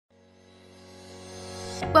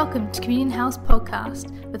Welcome to Communion House Podcast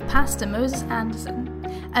with Pastor Moses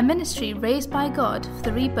Anderson, a ministry raised by God for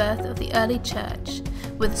the rebirth of the early church,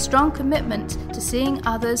 with a strong commitment to seeing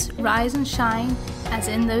others rise and shine as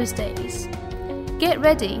in those days. Get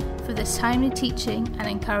ready for this timely teaching and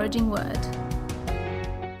encouraging word.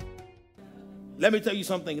 Let me tell you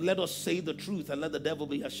something. Let us say the truth and let the devil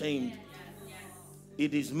be ashamed.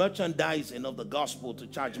 It is merchandising of the gospel to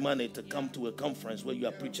charge money to come to a conference where you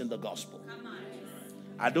are preaching the gospel.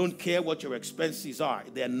 I don't care what your expenses are.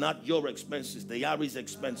 They're not your expenses. They are his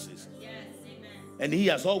expenses. And he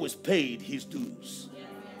has always paid his dues.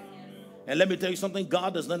 And let me tell you something.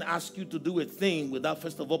 God does not ask you to do a thing without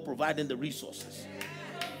first of all providing the resources.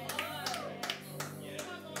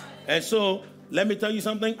 And so, let me tell you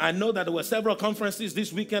something. I know that there were several conferences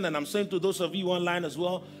this weekend, and I'm saying to those of you online as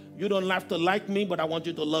well, you don't have to like me, but I want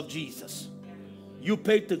you to love Jesus. You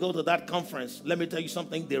paid to go to that conference. Let me tell you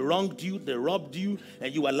something. They wronged you, they robbed you,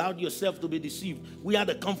 and you allowed yourself to be deceived. We had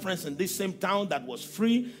a conference in this same town that was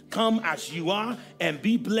free. Come as you are and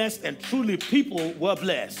be blessed, and truly people were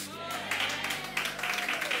blessed.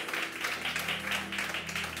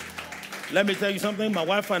 Let me tell you something. My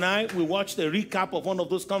wife and I, we watched a recap of one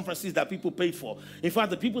of those conferences that people paid for. In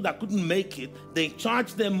fact, the people that couldn't make it, they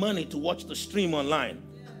charged them money to watch the stream online.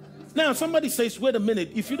 Now, somebody says, wait a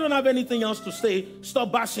minute, if you don't have anything else to say, stop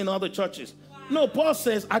bashing other churches. No, Paul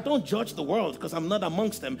says, I don't judge the world because I'm not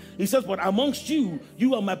amongst them. He says, but amongst you,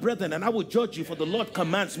 you are my brethren, and I will judge you, for the Lord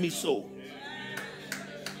commands me so.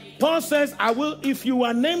 Paul says, I will, if you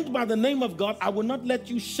are named by the name of God, I will not let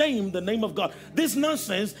you shame the name of God. This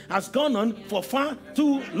nonsense has gone on for far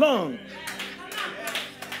too long.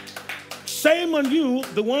 Shame on you,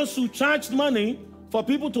 the ones who charged money for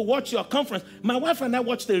people to watch your conference. My wife and I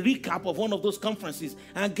watched a recap of one of those conferences,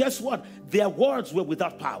 and guess what? Their words were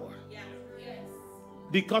without power.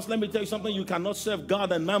 Because let me tell you something, you cannot serve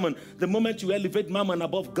God and mammon. The moment you elevate mammon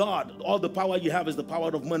above God, all the power you have is the power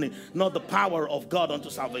of money, not the power of God unto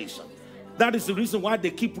salvation. That is the reason why they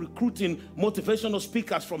keep recruiting motivational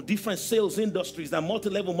speakers from different sales industries and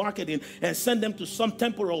multi-level marketing and send them to some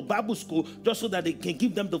temporal Bible school just so that they can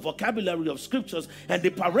give them the vocabulary of scriptures, and they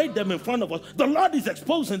parade them in front of us. The Lord is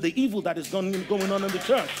exposing the evil that is going on in the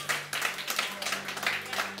church.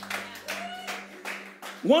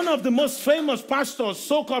 One of the most famous pastors,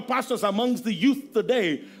 so-called pastors amongst the youth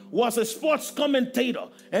today, was a sports commentator,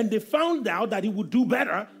 and they found out that he would do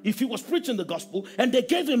better if he was preaching the gospel, and they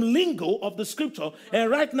gave him lingo of the scripture,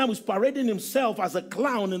 and right now he's parading himself as a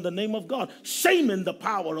clown in the name of God, shaming the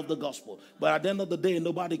power of the gospel. But at the end of the day,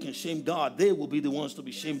 nobody can shame God. They will be the ones to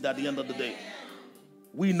be shamed at the end of the day.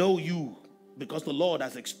 We know you because the Lord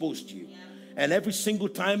has exposed you. And every single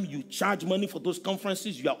time you charge money for those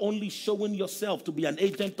conferences, you are only showing yourself to be an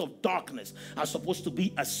agent of darkness as opposed to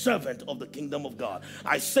be a servant of the kingdom of God.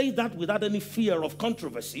 I say that without any fear of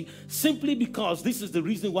controversy, simply because this is the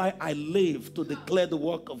reason why I live, to declare the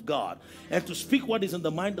work of God and to speak what is in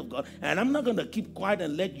the mind of God. And I'm not going to keep quiet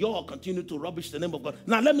and let you all continue to rubbish the name of God.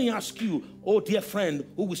 Now, let me ask you, oh dear friend,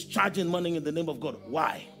 who is charging money in the name of God,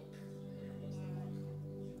 why?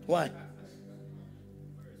 Why?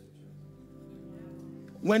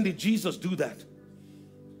 When did Jesus do that?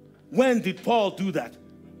 When did Paul do that?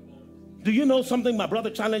 Do you know something my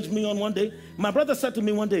brother challenged me on one day? My brother said to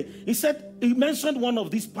me one day, he mentioned one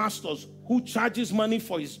of these pastors who charges money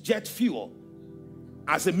for his jet fuel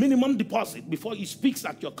as a minimum deposit before he speaks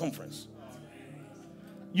at your conference.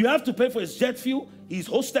 You have to pay for his jet fuel, his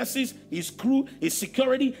hostesses, his crew, his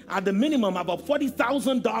security, at the minimum about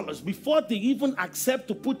 $40,000 before they even accept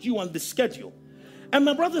to put you on the schedule. And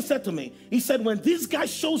my brother said to me, he said, when this guy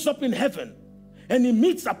shows up in heaven and he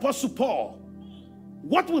meets Apostle Paul,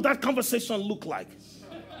 what will that conversation look like?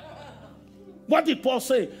 What did Paul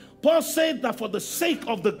say? Paul said that for the sake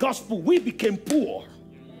of the gospel, we became poor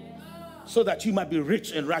so that you might be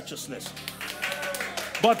rich in righteousness.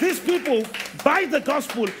 But these people, by the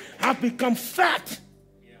gospel, have become fat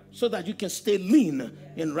so that you can stay lean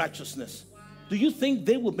in righteousness. Do you think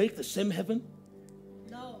they will make the same heaven?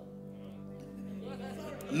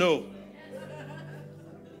 No.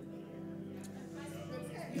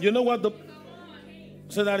 You know what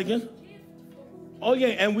say that again? Oh yeah,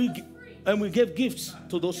 and we gave gifts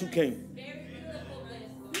to those who came.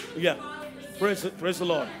 Yeah. Praise the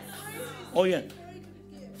Lord. Oh yeah.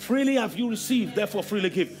 Freely have you received, therefore freely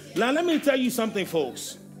give. Now let me tell you something,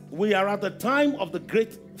 folks. We are at the time of the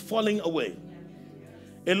great falling away.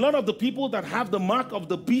 A lot of the people that have the mark of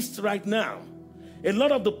the beast right now, A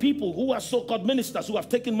lot of the people who are so-called ministers who have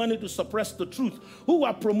taken money to suppress the truth, who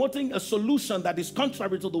are promoting a solution that is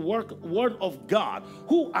contrary to the word of God,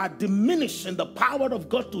 who are diminishing the power of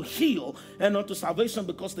God to heal and unto salvation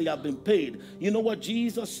because they have been paid. You know what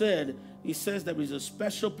Jesus said? He says there is a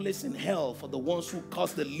special place in hell for the ones who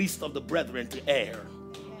cause the least of the brethren to err.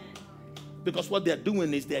 Because what they're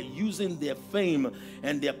doing is they're using their fame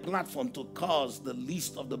and their platform to cause the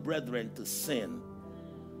least of the brethren to sin.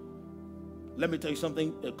 Let me tell you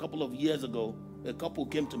something. A couple of years ago, a couple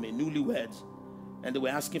came to me, newlyweds, and they were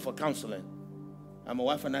asking for counseling. And my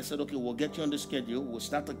wife and I said, okay, we'll get you on the schedule. We'll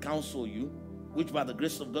start to counsel you, which by the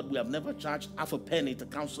grace of God, we have never charged half a penny to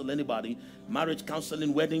counsel anybody. Marriage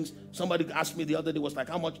counseling, weddings. Somebody asked me the other day, was like,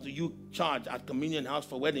 how much do you charge at Communion House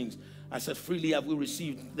for weddings? I said, freely have we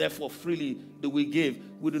received, therefore freely do we give.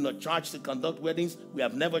 We do not charge to conduct weddings. We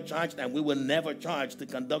have never charged, and we will never charge to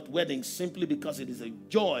conduct weddings, simply because it is a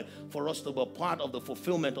joy for us to be part of the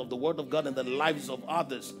fulfillment of the word of God in the lives of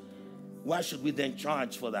others. Why should we then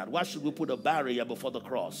charge for that? Why should we put a barrier before the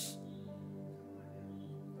cross?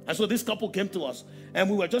 And so this couple came to us, and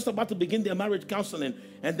we were just about to begin their marriage counseling,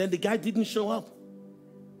 and then the guy didn't show up.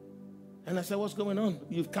 And I said, what's going on?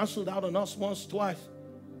 You've counseled out on us once, twice.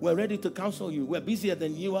 We're ready to counsel you. We're busier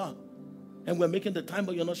than you are. And we're making the time,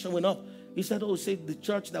 but you're not showing up. He said, oh, say the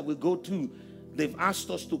church that we go to, they've asked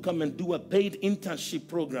us to come and do a paid internship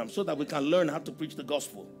program so that we can learn how to preach the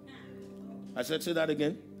gospel. I said, say that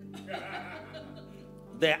again.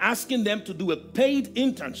 They're asking them to do a paid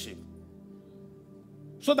internship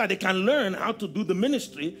so that they can learn how to do the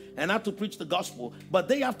ministry and how to preach the gospel. But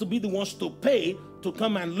they have to be the ones to pay to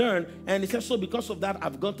come and learn. And he said, so because of that,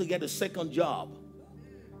 I've got to get a second job.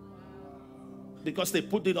 Because they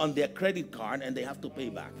put it on their credit card and they have to pay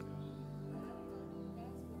back.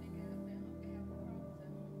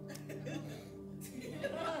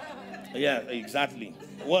 Yeah, exactly.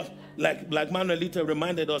 What, like Manuelita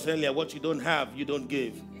reminded us earlier, what you don't have, you don't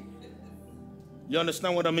give. You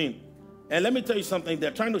understand what I mean? And let me tell you something, they're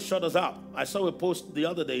trying to shut us up. I saw a post the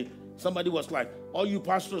other day. Somebody was like, all you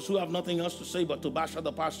pastors who have nothing else to say but to bash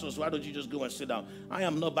other pastors, why don't you just go and sit down? I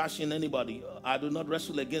am not bashing anybody. I do not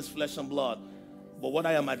wrestle against flesh and blood. But what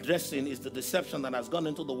I am addressing is the deception that has gone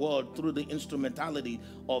into the world through the instrumentality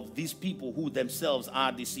of these people who themselves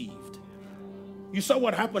are deceived. You saw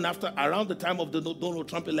what happened around the time of the Donald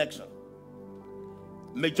Trump election.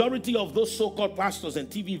 Majority of those so-called pastors and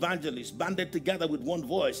TV evangelists banded together with one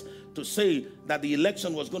voice to say that the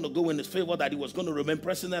election was going to go in his favor, that he was going to remain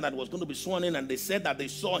president, that he was going to be sworn in, and they said that they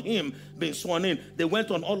saw him being sworn in. They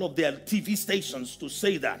went on all of their TV stations to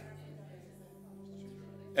say that.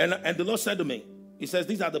 And the Lord said to me, he says,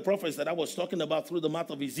 these are the prophets that I was talking about through the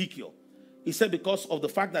mouth of Ezekiel. He said, because of the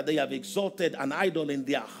fact that they have exalted an idol in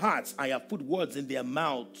their hearts, I have put words in their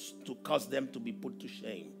mouths to cause them to be put to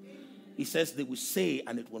shame. He says, they will say,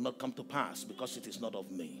 and it will not come to pass, because it is not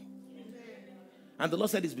of me. And the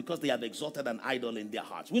Lord said, it's because they have exalted an idol in their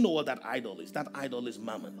hearts. We know what that idol is. That idol is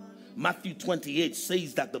mammon. Matthew 28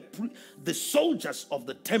 says that the soldiers of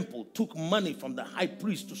the temple took money from the high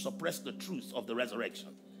priest to suppress the truth of the resurrection.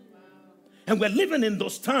 And we're living in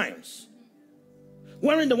those times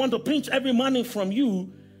wherein they want to pinch every money from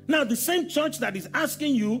you. Now, the same church that is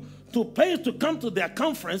asking you to pay to come to their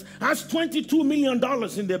conference has $22 million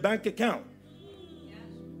in their bank account.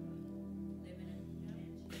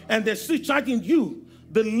 And they're still charging you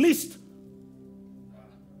the least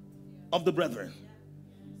of the brethren.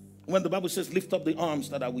 When the Bible says, lift up the arms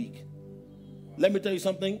that are weak. Let me tell you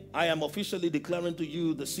something. I am officially declaring to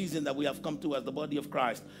you the season that we have come to as the body of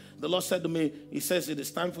Christ. The Lord said to me, he says it is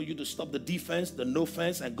time for you to stop the defense, the no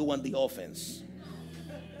fence, and go on the offense.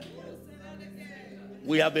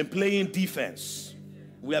 We have been playing defense.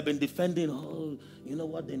 We have been defending, oh, you know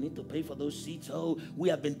what, they need to pay for those seats. Oh, we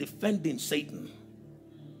have been defending Satan.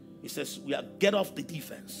 He says, get off the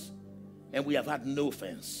defense. And we have had no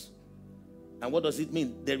offense. And what does it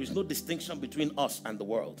mean? There is no distinction between us and the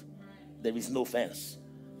world. There is no offense.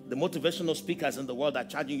 The motivational speakers in the world are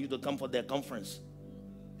charging you to come for their conference.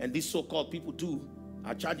 And these so-called people too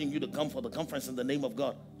are charging you to come for the conference in the name of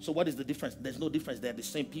God. So what is the difference? There's no difference. They're the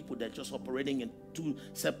same people. They're just operating in two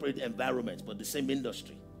separate environments, but the same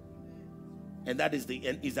industry. And that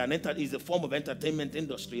is a form of entertainment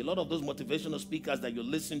industry. A lot of those motivational speakers that you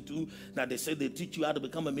listen to, that they say they teach you how to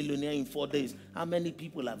become a millionaire in 4 days. How many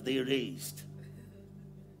people have they raised?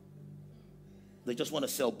 They just want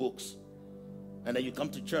to sell books. And then you come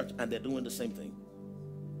to church and they're doing the same thing.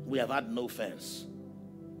 We have had no offense.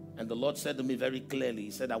 And the Lord said to me very clearly,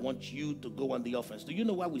 he said, I want you to go on the offense. Do you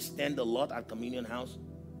know why we stand a lot at Communion House?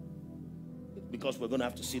 Because we're going to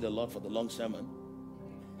have to see the Lord for the long sermon.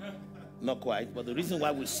 Not quite, but the reason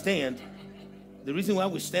why we stand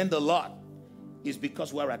a lot is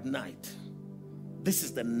because we're at night. This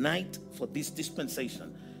is the night for this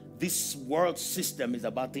dispensation. This world system is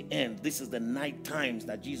about to end. This is the night times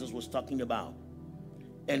that Jesus was talking about.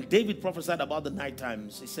 And David prophesied about the night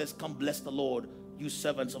times. He says, come bless the Lord, you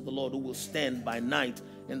servants of the Lord who will stand by night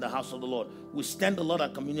in the house of the Lord. We stand a lot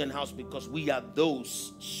at Communion House because we are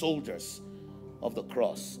those soldiers of the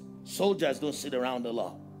cross. Soldiers don't sit around a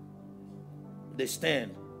lot. They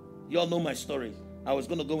stand. You all know my story. I was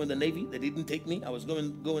going to go in the Navy. They didn't take me. I was going to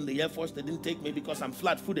go in the Air Force. They didn't take me because I'm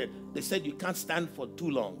flat-footed. They said you can't stand for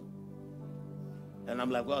too long. And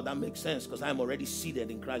I'm like, well, that makes sense because I'm already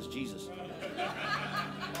seated in Christ Jesus.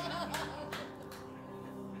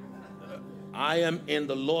 I am in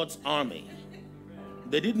the Lord's army.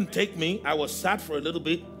 They didn't take me. I was sad for a little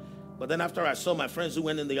bit. But then after I saw my friends who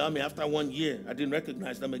went in the army, after 1 year, I didn't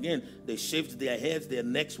recognize them again. They shaved their heads. Their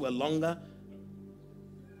necks were longer.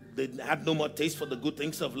 They had no more taste for the good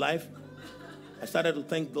things of life. I started to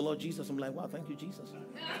thank the Lord Jesus. I'm like, wow, thank you, Jesus.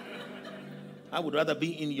 I would rather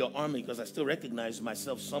be in your army because I still recognize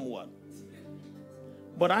myself somewhat.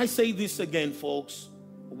 But I say this again, folks.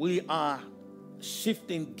 We are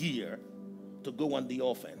shifting gear to go on the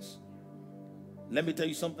offense. Let me tell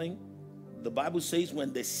you something. The Bible says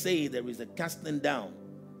when they say there is a casting down,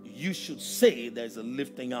 you should say there's a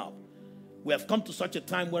lifting up. We have come to such a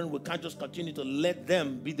time when we can't just continue to let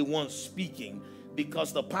them be the ones speaking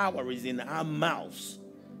because the power is in our mouths.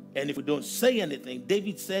 And if we don't say anything,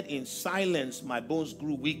 David said, in silence, my bones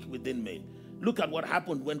grew weak within me. Look at what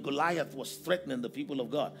happened when Goliath was threatening the people of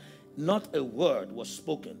God. Not a word was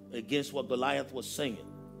spoken against what Goliath was saying.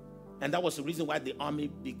 And that was the reason why the army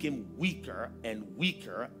became weaker and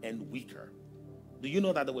weaker and weaker. Do you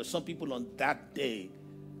know that there were some people on that day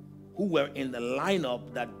who were in the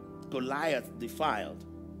lineup that Goliath defiled,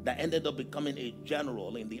 that ended up becoming a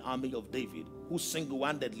general in the army of David, who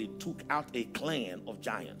single-handedly took out a clan of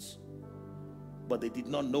giants? But they did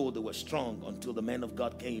not know they were strong until the man of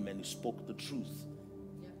God came and he spoke the truth.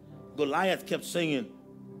 Goliath kept saying,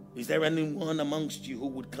 is there anyone amongst you who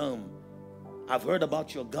would come? I've heard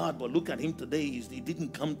about your God, but look at him today. He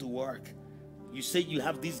didn't come to work. You say you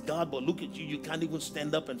have this God, but look at you. You can't even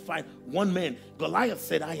stand up and fight. One man. Goliath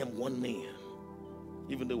said, I am one man.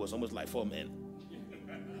 Even though it was almost like 4 men.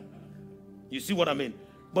 You see what I mean?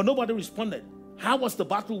 But nobody responded. How was the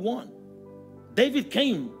battle won? David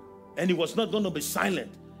came and he was not going to be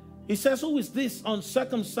silent. He says, who is this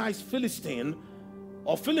uncircumcised Philistine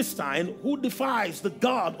or Philistine who defies the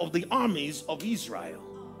God of the armies of Israel?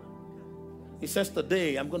 He says,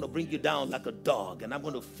 today I'm going to bring you down like a dog and I'm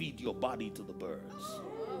going to feed your body to the birds.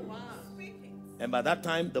 And by that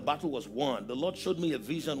time, the battle was won. The Lord showed me a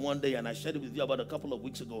vision one day, and I shared it with you about a couple of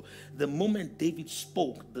weeks ago. The moment David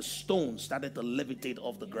spoke, the stones started to levitate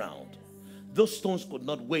off the ground. Those stones could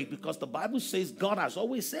not wait because the Bible says God has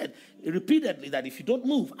always said repeatedly that if you don't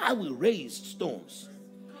move, I will raise stones.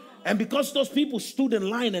 And because those people stood in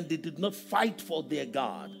line and they did not fight for their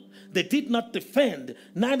God, they did not defend,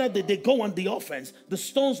 neither did they go on the offense. The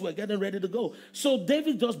stones were getting ready to go. So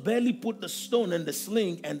David just barely put the stone in the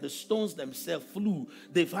sling and the stones themselves flew.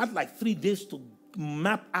 They've had like 3 days to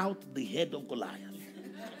map out the head of Goliath.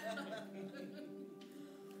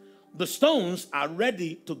 The stones are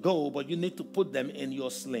ready to go, but you need to put them in your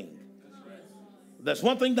sling. There's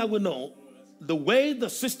one thing that we know. The way the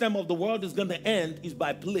system of the world is going to end is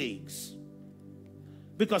by plagues.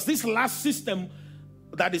 Because this last system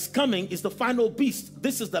that is coming is the final beast.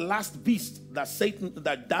 This is the last beast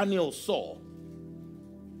that Daniel saw.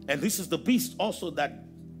 And this is the beast also that,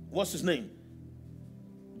 what's his name?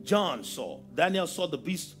 John saw. Daniel saw the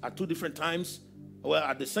beast at 2 different times. Well,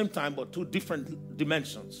 at the same time, but 2 different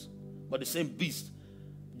dimensions. But the same beast.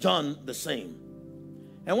 John, the same.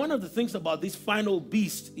 And one of the things about this final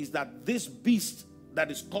beast is that this beast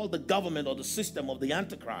that is called the government or the system of the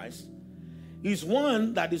Antichrist is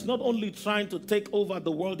one that is not only trying to take over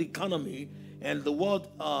the world economy and the world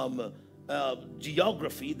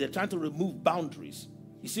geography, they're trying to remove boundaries.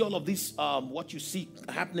 You see all of this, what you see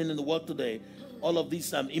happening in the world today, all of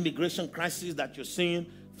these immigration crises that you're seeing,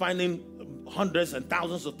 finding hundreds and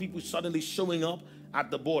thousands of people suddenly showing up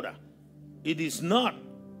at the border. It is not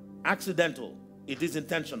accidental. It is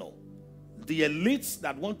intentional. The elites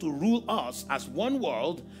that want to rule us as one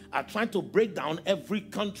world are trying to break down every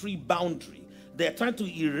country boundary. They're trying to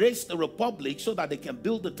erase the republic so that they can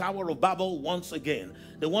build the Tower of Babel once again.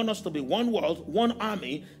 They want us to be one world, one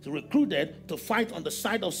army, recruited to fight on the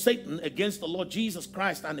side of Satan against the Lord Jesus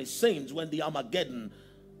Christ and his saints when the Armageddon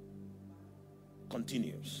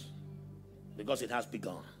continues. Because it has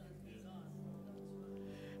begun.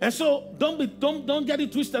 And so don't get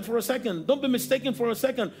it twisted for a second. Don't be mistaken for a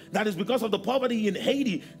second that it's because of the poverty in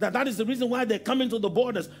Haiti that is the reason why they're coming to the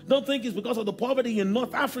borders. Don't think it's because of the poverty in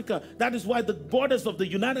North Africa. That is why the borders of the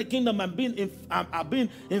United Kingdom are being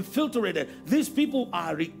infiltrated. These people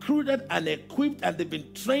are recruited and equipped, and they've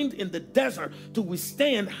been trained in the desert to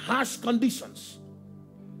withstand harsh conditions.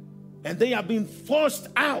 And they are being forced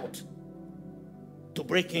out to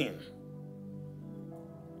break in.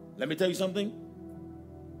 Let me tell you something.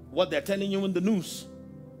 What they're telling you in the news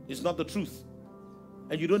is not the truth.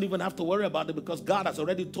 And you don't even have to worry about it, because God has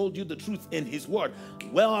already told you the truth in His Word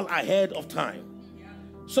well ahead of time.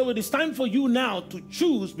 So it is time for you now to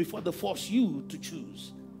choose before they force you to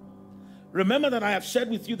choose. Remember that I have shared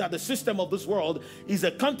with you that the system of this world is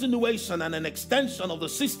a continuation and an extension of the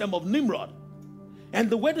system of Nimrod. And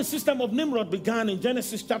the way the system of Nimrod began in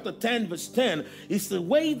Genesis chapter 10, verse 10, is the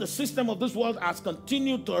way the system of this world has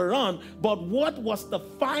continued to run. But what was the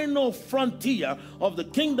final frontier of the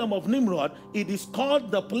kingdom of Nimrod? It is called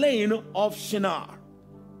the plain of Shinar.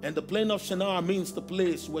 And the plain of Shinar means the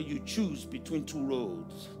place where you choose between two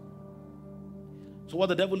roads. So what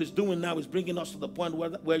the devil is doing now is bringing us to the point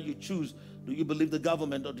where you choose. Do you believe the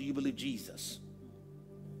government, or do you believe Jesus?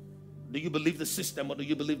 Do you believe the system, or do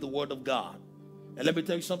you believe the word of God? And let me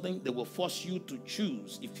tell you something, they will force you to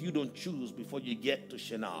choose if you don't choose before you get to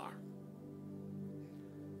Shinar.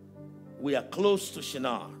 We are close to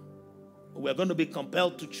Shinar. We are going to be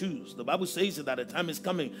compelled to choose. The Bible says that a time is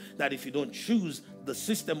coming that if you don't choose the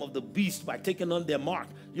system of the beast by taking on their mark,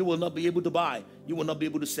 you will not be able to buy. You will not be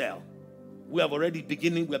able to sell. We are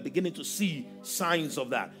beginning to see signs of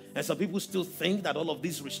that. And some people still think that all of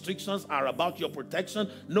these restrictions are about your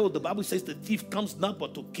protection. No, the Bible says the thief comes not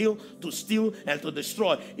but to kill, to steal, and to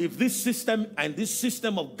destroy. If this system and this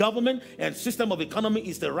system of government and system of economy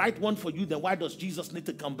is the right one for you, then why does Jesus need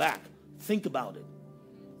to come back? Think about it.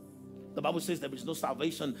 The Bible says there is no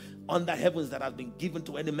salvation under heavens that has been given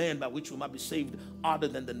to any man by which we might be saved other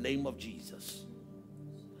than the name of Jesus.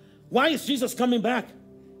 Why is Jesus coming back?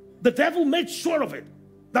 The devil made sure of it,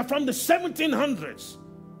 that from the 1700s,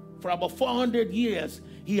 for about 400 years,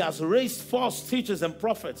 he has raised false teachers and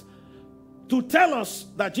prophets to tell us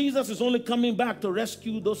that Jesus is only coming back to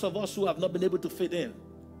rescue those of us who have not been able to fit in.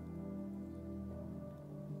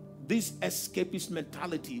 This escapist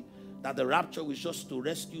mentality that the rapture was just to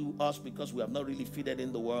rescue us because we have not really fitted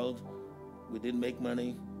in the world. We didn't make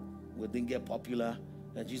money. We didn't get popular.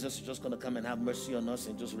 And Jesus is just going to come and have mercy on us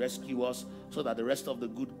and just rescue us so that the rest of the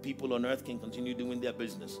good people on earth can continue doing their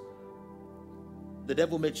business. The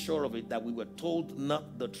devil made sure of it that we were told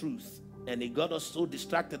not the truth. And it got us so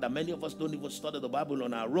distracted that many of us don't even study the Bible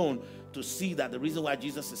on our own to see that the reason why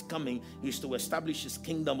Jesus is coming is to establish His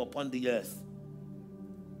kingdom upon the earth.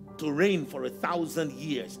 To reign for 1,000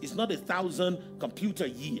 years. It's not 1,000 computer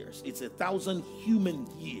years. It's 1,000 human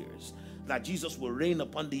years that Jesus will reign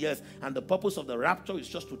upon the earth. And the purpose of the rapture is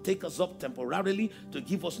just to take us up temporarily to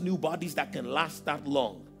give us new bodies that can last that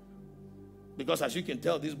long. Because as you can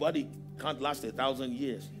tell, this body can't last 1,000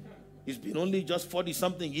 years. It's been only just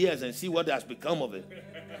 40-something years, and see what has become of it.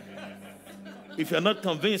 If you're not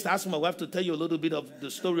convinced, ask my wife to tell you a little bit of the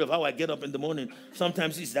story of how I get up in the morning.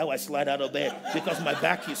 Sometimes it's how I slide out of bed because my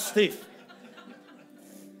back is stiff.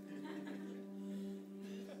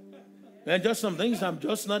 And just some things I'm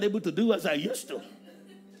just not able to do as I used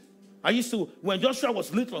to. When Joshua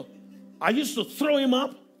was little, I used to throw him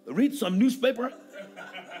up, read some newspaper,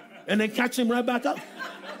 and then catch him right back up.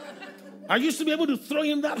 I used to be able to throw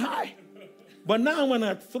him that high. But now when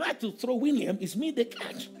I try to throw William, it's me they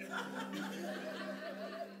catch.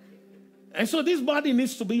 And so this body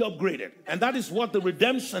needs to be upgraded. And that is what the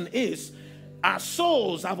redemption is. Our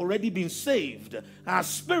souls have already been saved. Our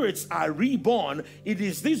spirits are reborn. It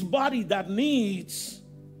is this body that needs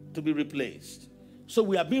to be replaced. So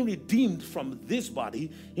we are being redeemed from this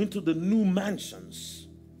body into the new mansions.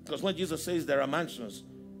 Because when Jesus says there are mansions,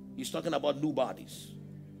 He's talking about new bodies.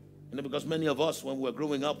 You know, because many of us, when we were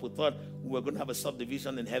growing up, we thought we were going to have a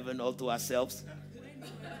subdivision in heaven all to ourselves.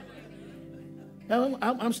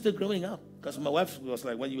 I'm still growing up. Because my wife was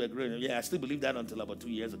like, when you were growing up, yeah, I still believe that until about 2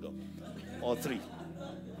 years ago. Or 3.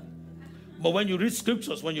 But when you read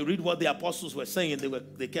scriptures, when you read what the apostles were saying,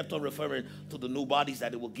 they kept on referring to the new bodies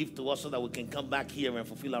that they will give to us so that we can come back here and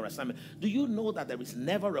fulfill our assignment. Do you know that there is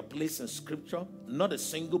never a place in scripture, not a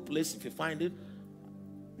single place, if you find it,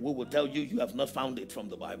 we will tell you have not found it from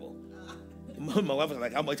the Bible. My wife was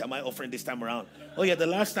like, how much am I offering this time around? Oh yeah, the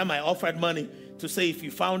last time I offered money to say if you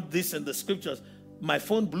found this in the scriptures, my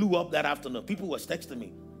phone blew up that afternoon. People were texting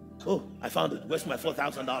me. Oh, I found it. Where's my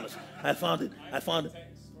 $4,000? I found it.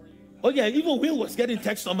 Oh yeah, even Will was getting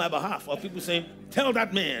texts on my behalf of people saying, tell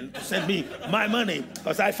that man to send me my money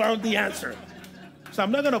because I found the answer. So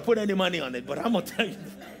I'm not going to put any money on it, but I'm going to tell you.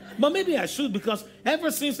 But maybe I should, because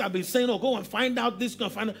ever since I've been saying, oh, go and find out this, go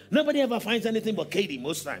and find out. Nobody ever finds anything but Katie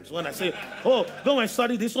most times. When I say, oh, go and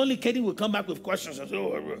study this, only Katie will come back with questions. And say,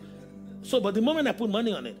 oh. So, but the moment I put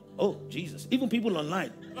money on it, oh, Jesus. Even people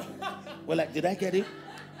online were like, did I get it?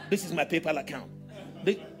 This is my PayPal account.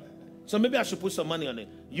 So maybe I should put some money on it.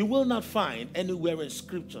 You will not find anywhere in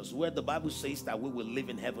scriptures where the Bible says that we will live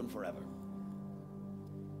in heaven forever.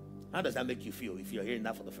 How does that make you feel if you're hearing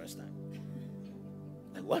that for the first time?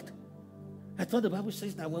 Like, what? I thought the Bible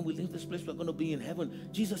says that when we leave this place, we're going to be in heaven.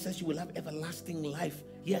 Jesus says you will have everlasting life.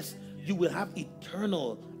 Yes, you will have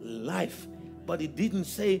eternal life. But it didn't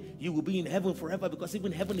say you will be in heaven forever, because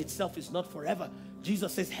even heaven itself is not forever.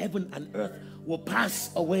 Jesus says heaven and earth will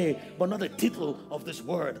pass away, but not a tittle of this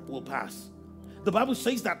word will pass. The Bible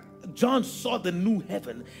says that John saw the new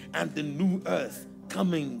heaven and the new earth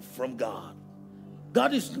coming from God.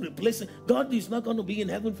 God is replacing. God is not going to be in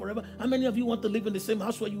heaven forever. How many of you want to live in the same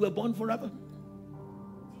house where you were born forever?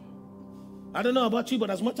 I don't know about you, but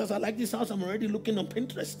as much as I like this house, I'm already looking on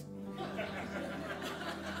Pinterest.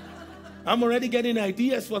 I'm already getting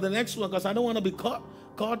ideas for the next one, because I don't want to be caught,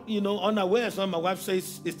 unaware. So my wife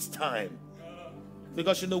says it's time.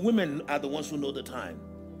 Because, women are the ones who know the time.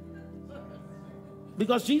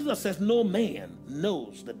 Because Jesus says no man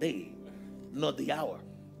knows the day, nor the hour.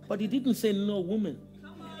 But he didn't say no woman.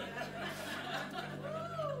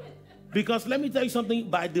 Because let me tell you something,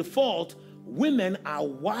 by default, women are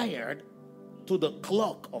wired to the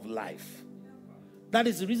clock of life. That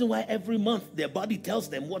is the reason why every month their body tells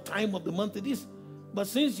them what time of the month it is. But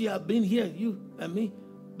since you have been here, you and me,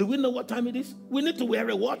 do we know what time it is? We need to wear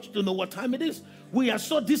a watch to know what time it is. We are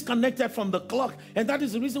so disconnected from the clock. And that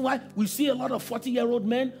is the reason why we see a lot of 40-year-old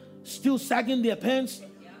men still sagging their pants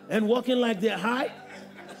and walking like they're high,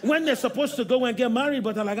 when they're supposed to go and get married,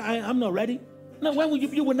 but they're like, I'm not ready. No, when will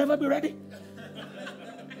you will never be ready.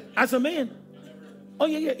 As a man. Oh,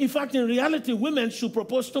 yeah. In fact, in reality, women should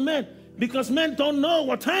propose to men, because men don't know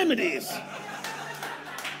what time it is.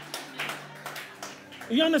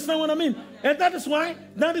 You understand what I mean? And that is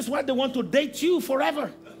why they want to date you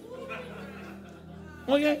forever.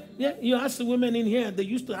 Oh, yeah. You ask the women in here, they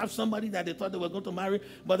used to have somebody that they thought they were going to marry,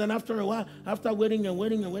 but then after a while, after waiting,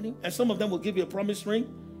 and some of them will give you a promise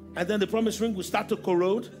ring, and then the promise ring will start to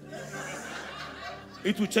corrode.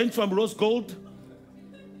 It will change from rose gold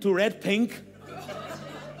to red pink.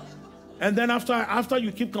 And then after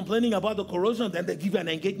you keep complaining about the corrosion, then they give you an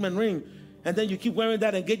engagement ring. And then you keep wearing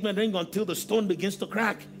that engagement ring until the stone begins to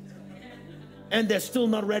crack. And they're still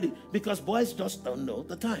not ready, because boys just don't know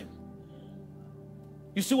the time.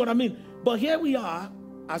 You see what I mean? But here we are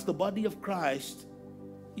as the body of Christ.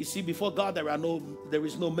 You see, before God there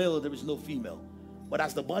is no male, there is no female. But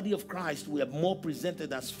as the body of Christ, we are more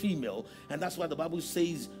presented as female. And that's why the Bible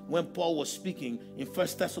says, when Paul was speaking in 1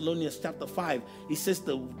 Thessalonians chapter 5, he says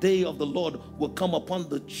the day of the Lord will come upon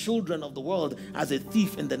the children of the world as a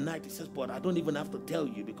thief in the night. He says, but I don't even have to tell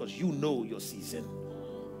you, because you know your season.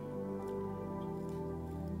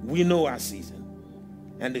 We know our season.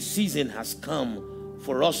 And the season has come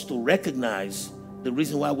for us to recognize the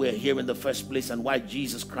reason why we're here in the first place, and why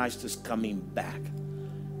Jesus Christ is coming back.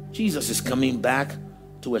 Jesus is coming back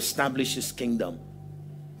to establish his kingdom.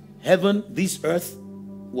 Heaven, this earth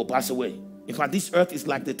will pass away. In fact, this earth is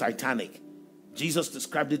like the Titanic. Jesus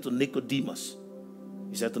described it to Nicodemus.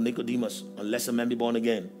 He said to Nicodemus, unless a man be born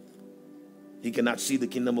again, he cannot see the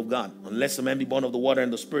kingdom of God. Unless a man be born of the water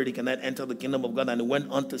and the Spirit, he cannot enter the kingdom of God. And he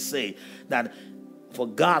went on to say that, for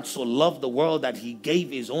God so loved the world that he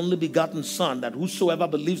gave his only begotten Son, that whosoever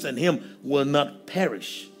believes in him will not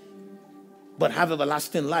perish, but have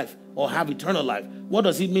everlasting life, or have eternal life. What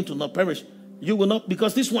does it mean to not perish? You will not,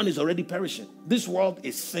 because this one is already perishing. This world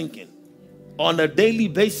is sinking. On a daily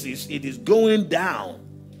basis, it is going down.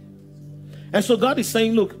 And so God is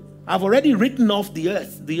saying, look, I've already written off the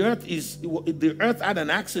earth. The earth had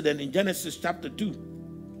an accident in Genesis chapter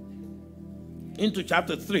 2 into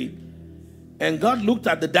chapter 3. And God looked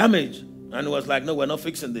at the damage and was like, no, we're not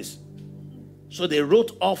fixing this. So they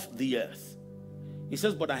wrote off the earth. He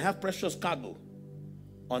says, but I have precious cargo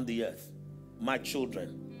on the earth, my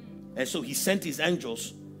children. And so he sent his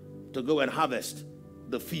angels to go and harvest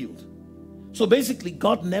the field. So basically,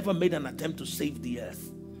 God never made an attempt to save the earth.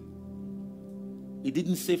 He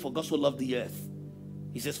didn't say, for God so loved the earth.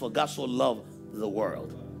 He says, for God so loved the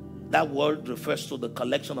world. That word refers to the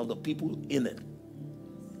collection of the people in it.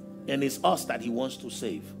 And it's us that he wants to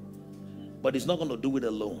save. But he's not going to do it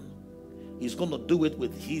alone. He's going to do it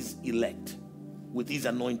with his elect. with his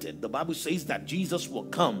anointed. The Bible says that Jesus will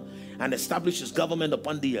come and establish his government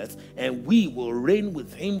upon the earth, and we will reign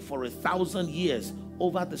with him for 1,000 years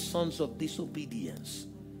over the sons of disobedience.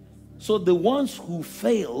 So the ones who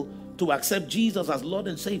fail to accept Jesus as Lord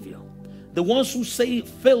and Savior, the ones who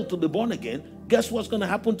fail to be born again, guess what's going to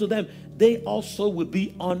happen to them? They also will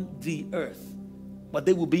be on the earth, but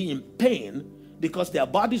they will be in pain because their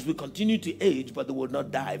bodies will continue to age, but they will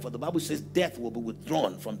not die. For the Bible says death will be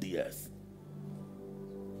withdrawn from the earth.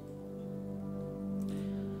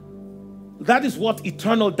 That is what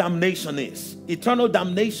eternal damnation is. Eternal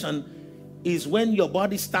damnation is when your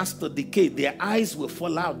body starts to decay. Their eyes will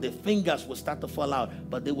fall out, their fingers will start to fall out,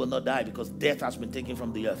 but they will not die because death has been taken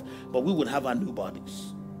from the earth. But we will have our new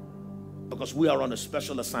bodies because we are on a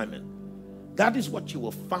special assignment. That is what you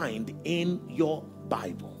will find in your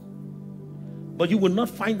Bible. But you will not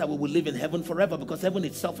find that we will live in heaven forever, because heaven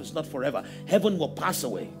itself is not forever. Heaven will pass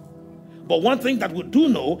away. But one thing that we do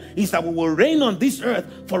know is that we will reign on this earth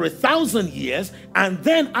for 1,000 years, and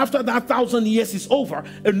then after that 1,000 years is over,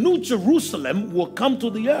 a new Jerusalem will come to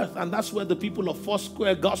the earth. And that's where the people of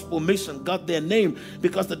Foursquare Gospel Mission got their name,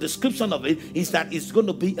 because the description of it is that it's going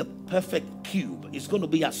to be a perfect cube. It's going to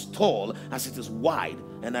be as tall as it is wide,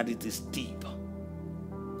 and that it is deep.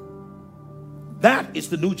 That is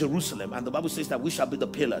the new Jerusalem, and the Bible says that we shall be the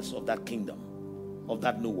pillars of that kingdom, of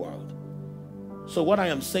that new world. So what I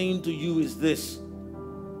am saying to you is this: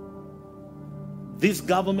 these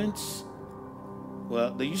governments,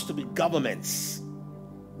 well, there used to be governments,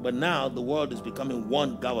 but now the world is becoming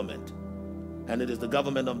one government, and it is the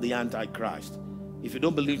government of the Antichrist. If you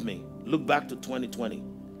don't believe me, look back to 2020.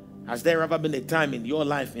 Has there ever been a time in your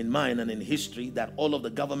life, in mine, and in history that all of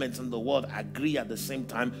the governments in the world agree at the same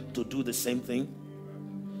time to do the same thing?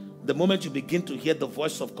 The moment you begin to hear the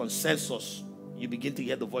voice of consensus, you begin to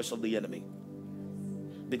hear the voice of the enemy.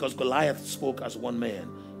 Because Goliath spoke as one man,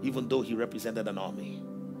 even though he represented an army.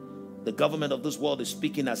 The government of this world is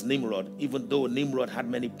speaking as Nimrod, even though Nimrod had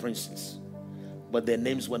many princes. But their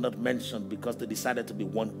names were not mentioned because they decided to be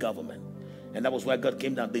one government. And that was why God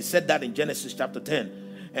came down. They said that in Genesis chapter 10.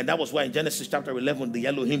 And that was why in Genesis chapter 11, the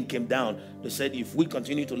Elohim came down. They said, if we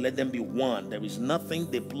continue to let them be one, there is nothing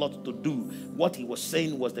they plot to do. What he was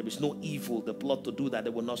saying was there is no evil they plot to do that they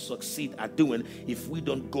will not succeed at doing if we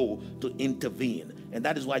don't go to intervene. And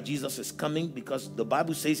that is why Jesus is coming, because the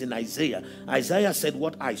Bible says in Isaiah said,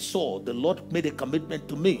 what I saw, the Lord made a commitment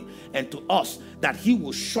to me and to us that he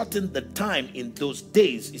will shorten the time in those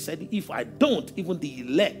days. He said, if I don't, even the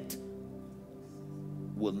elect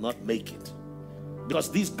will not make it.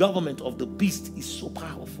 Because this government of the beast is so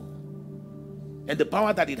powerful. And the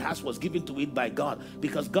power that it has was given to it by God,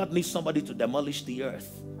 because God needs somebody to demolish the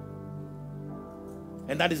earth.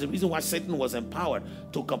 And that is the reason why Satan was empowered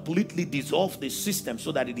to completely dissolve the system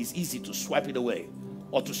so that it is easy to swipe it away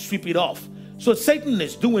or to sweep it off. So Satan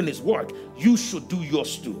is doing his work. You should do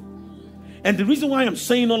yours too. And the reason why I'm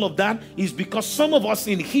saying all of that is because some of us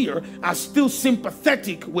in here are still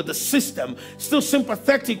sympathetic with the system, still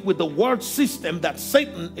sympathetic with the world system that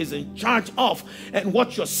Satan is in charge of. And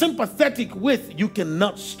what you're sympathetic with, you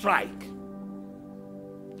cannot strike.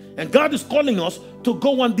 And God is calling us to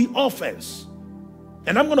go on the offense.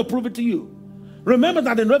 And I'm going to prove it to you. Remember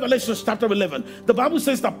that in Revelation chapter 11, the Bible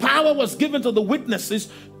says the power was given to the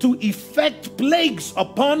witnesses to effect plagues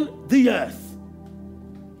upon the earth.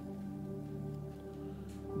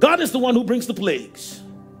 God is the one who brings the plagues,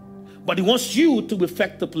 but he wants you to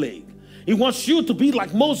effect the plague. He wants you to be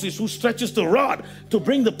like Moses, who stretches the rod to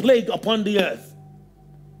bring the plague upon the earth.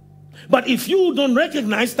 But if you don't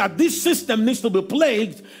recognize that this system needs to be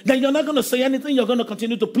plagued, then you're not going to say anything. You're going to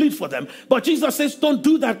continue to plead for them. But Jesus says, don't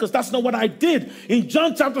do that, because that's not what I did. In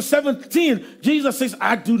John chapter 17, Jesus says,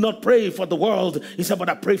 I do not pray for the world. He said, but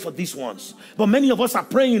I pray for these ones. But many of us are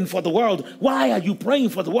praying for the world. Why are you praying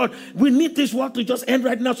for the world? We need this world to just end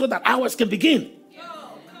right now so that ours can begin.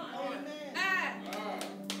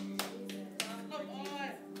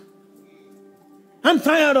 I'm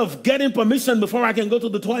tired of getting permission before I can go to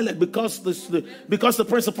the toilet because the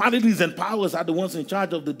principalities and powers are the ones in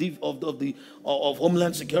charge of of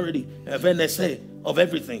Homeland Security, of NSA, of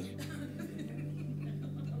everything.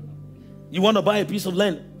 You want to buy a piece of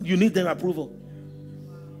land, you need their approval.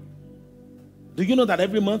 Do you know that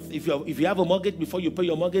every month, if you have a mortgage, before you pay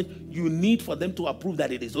your mortgage, you need for them to approve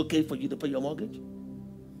that it is okay for you to pay your mortgage?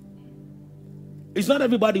 It's not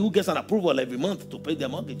everybody who gets an approval every month to pay their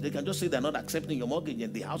mortgage. They can just say they're not accepting your mortgage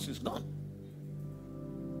and the house is gone.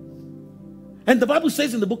 And the Bible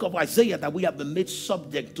says in the book of Isaiah that we have been made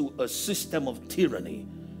subject to a system of tyranny.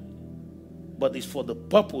 but it's for the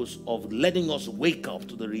purpose of letting us wake up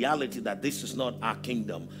to the reality that this is not our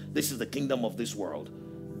kingdom. This is the kingdom of this world.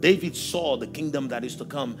 David saw the kingdom that is to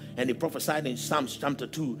come, and he prophesied in Psalms chapter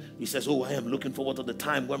 2. He says, oh, I am looking forward to the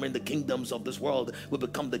time wherein the kingdoms of this world will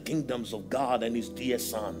become the kingdoms of God and his dear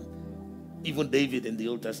son. Even David in the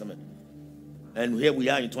Old Testament. And here we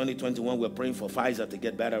are in 2021, we're praying for Pfizer to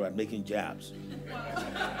get better at making jabs.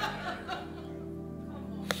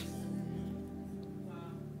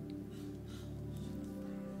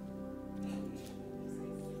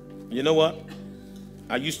 You know what?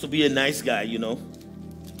 I used to be a nice guy, you know.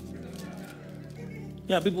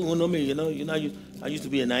 Yeah, people who know me, I used to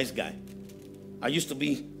be a nice guy. I used to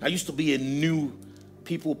be a new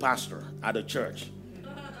people pastor at a church.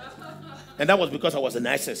 And that was because I was the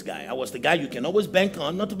nicest guy. I was the guy you can always bank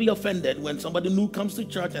on, not to be offended when somebody new comes to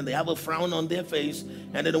church and they have a frown on their face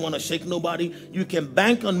and they don't want to shake nobody. You can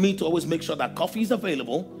bank on me to always make sure that coffee is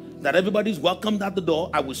available, that everybody's welcomed at the door.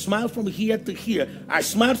 I will smile from here to here. I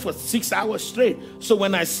smiled for 6 hours straight. So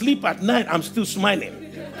when I sleep at night, I'm still smiling.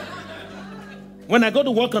 When I go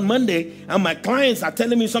to work on Monday and my clients are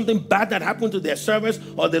telling me something bad that happened to their service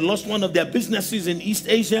or they lost one of their businesses in East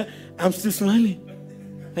Asia, I'm still smiling.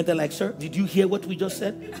 And they're like, sir, did you hear what we just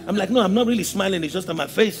said? I'm like, no, I'm not really smiling. It's just that my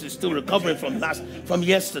face is still recovering from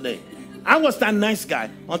yesterday. I was that nice guy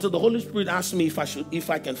until the Holy Spirit asked me if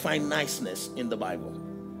I can find niceness in the Bible.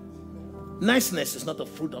 Niceness is not a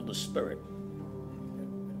fruit of the Spirit.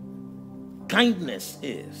 Kindness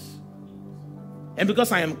is. And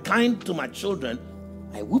because I am kind to my children,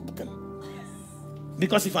 I whoop them.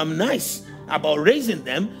 Because if I'm nice about raising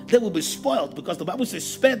them, they will be spoiled. Because the Bible says,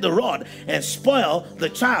 spare the rod and spoil the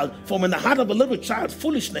child. For in the heart of a little child,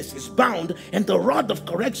 foolishness is bound, and the rod of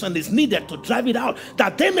correction is needed to drive it out,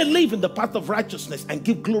 that they may live in the path of righteousness and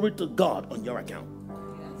give glory to God on your account.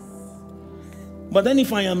 But then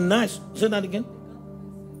if I am nice, say that again.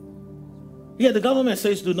 Yeah, the government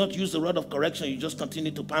says do not use the rod of correction. You just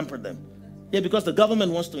continue to pamper them. Yeah, because the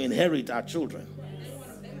government wants to inherit our children.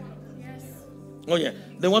 Oh yeah,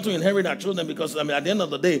 they want to inherit our children because, at the end of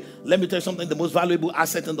the day, let me tell you something, the most valuable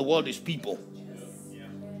asset in the world is people.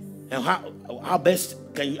 And how best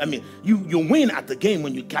can you, you win at the game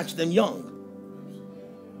when you catch them young.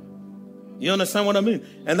 You understand what I mean?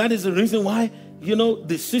 And that is the reason why,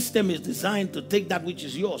 the system is designed to take that which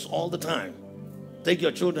is yours all the time. Take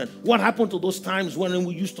your children. What happened to those times when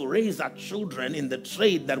we used to raise our children in the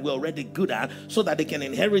trade that we're already good at so that they can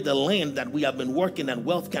inherit the land that we have been working and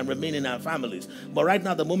wealth can remain in our families? But right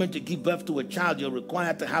now, the moment you give birth to a child, you're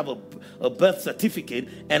required to have a birth certificate,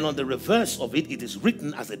 and on the reverse of it, it is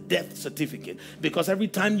written as a death certificate. Because every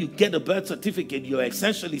time you get a birth certificate, you're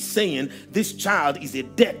essentially saying this child is a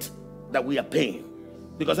debt that we are paying.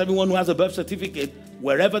 Because everyone who has a birth certificate,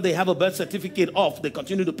 wherever they have a birth certificate of, they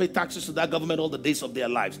continue to pay taxes to that government all the days of their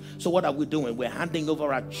lives. So what are we doing? We're handing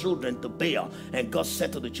over our children to Baal. And God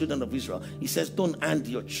said to the children of Israel, he says, don't hand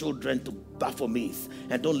your children to Baphomet,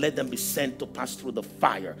 and don't let them be sent to pass through the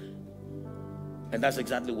fire. And that's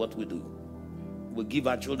exactly what we do. We give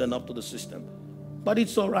our children up to the system. But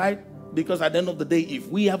it's all right, because at the end of the day, if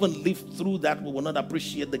we haven't lived through that, we will not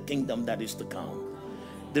appreciate the kingdom that is to come.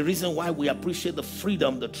 The reason why we appreciate the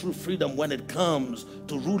freedom, the true freedom when it comes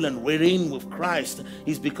to rule and reign with Christ,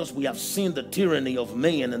 is because we have seen the tyranny of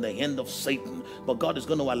man and the hand of Satan. But God is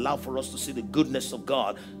going to allow for us to see the goodness of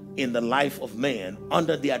God in the life of man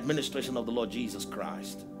under the administration of the Lord Jesus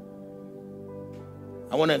Christ.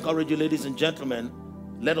 I want to encourage you, ladies and gentlemen,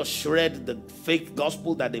 let us shred the fake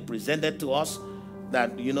gospel that they presented to us,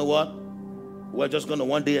 that, you know what, we're just going to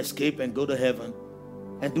one day escape and go to heaven.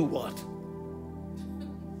 And do what?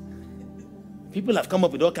 People have come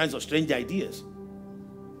up with all kinds of strange ideas.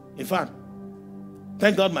 In fact,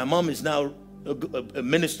 thank God my mom is now a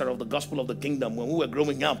minister of the gospel of the kingdom. When we were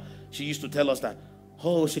growing up, she used to tell us that,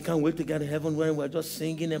 oh, she can't wait to get to heaven when we're just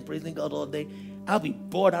singing and praising God all day. I'll be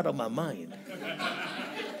bored out of my mind.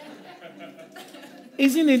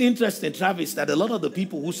 Isn't it interesting, Travis, that a lot of the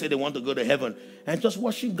people who say they want to go to heaven and just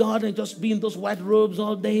worship God and just be in those white robes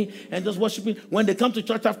all day and just worshiping, when they come to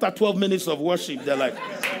church after 12 minutes of worship, they're like,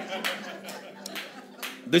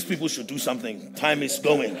 these people should do something. Time is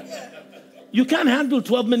going. You can't handle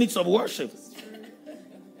 12 minutes of worship.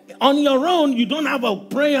 On your own, you don't have a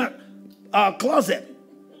prayer closet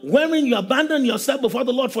wherein you abandon yourself before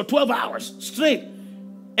the Lord for 12 hours straight.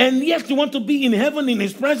 And yet you want to be in heaven in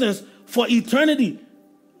his presence for eternity.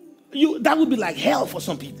 That would be like hell for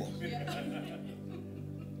some people.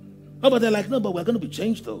 Oh, but they're like, no, but we're going to be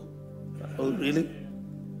changed though. Oh, really?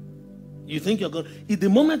 You think you're going to... The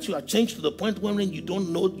moment you are changed to the point wherein you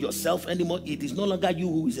don't know yourself anymore, it is no longer you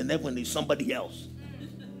who is in heaven, it's somebody else.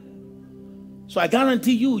 So I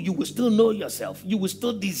guarantee you, you will still know yourself. You will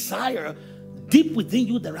still desire. Deep within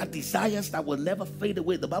you, there are desires that will never fade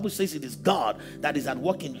away. The Bible says it is God that is at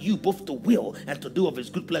work in you, both to will and to do of his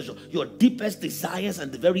good pleasure. Your deepest desires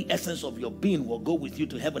and the very essence of your being will go with you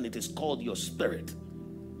to heaven. It is called your spirit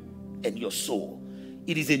and your soul.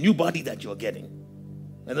 It is a new body that you're getting.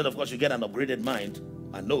 And then, of course, you get an upgraded mind.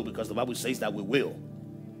 I know, because the Bible says that we will.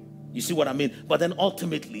 You see what I mean? But then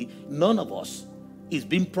ultimately, none of us is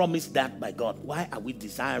being promised that by God. Why are we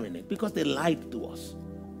desiring it? Because they lied to us.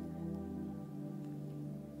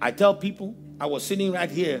 I tell people, I was sitting right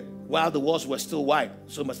here while the walls were still white.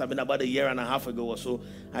 So it must have been about a year and a half ago or so.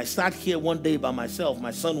 I sat here one day by myself.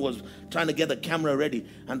 My son was trying to get the camera ready.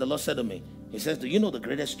 And the Lord said to me, he says, do you know the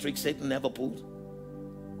greatest trick Satan ever pulled?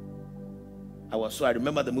 I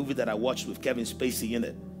remember the movie that I watched with Kevin Spacey in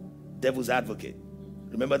it, Devil's Advocate.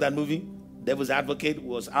 Remember that movie? Devil's Advocate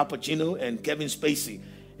was Al Pacino and Kevin Spacey.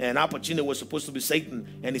 And Al Pacino was supposed to be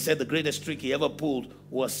Satan. And he said the greatest trick he ever pulled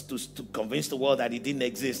was to convince the world that he didn't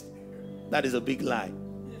exist. That is a big lie.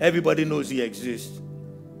 Everybody knows he exists.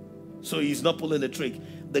 So he's not pulling the trick.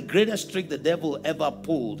 The greatest trick the devil ever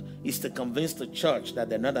pulled is to convince the church that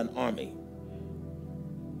they're not an army.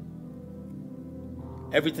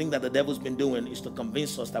 Everything that the devil's been doing is to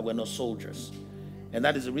convince us that we're not soldiers. And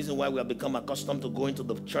that is the reason why we have become accustomed to going to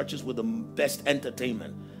the churches with the best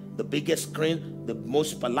entertainment, the biggest screen, the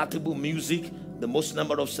most palatable music, the most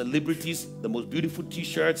number of celebrities, the most beautiful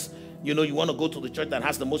t-shirts. You know, you want to go to the church that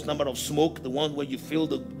has the most number of smoke, the one where you feel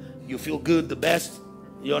good, the best.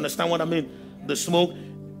 You understand what I mean? The smoke.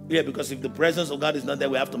 Yeah, because if the presence of God is not there,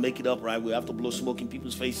 we have to make it up, right? We have to blow smoke in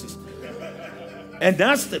people's faces. And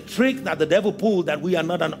that's the trick that the devil pulled, that we are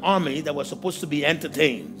not an army, that we're supposed to be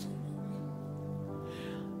entertained.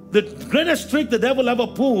 The greatest trick the devil ever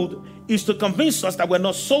pulled is to convince us that we're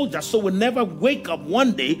not soldiers, so we'll never wake up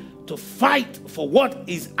one day to fight for what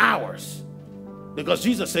is ours. Because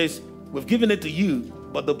Jesus says, we've given it to you,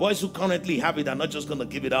 but the boys who currently have it are not just going to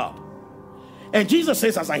give it up. And Jesus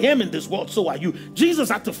says, as I am in this world, so are you. Jesus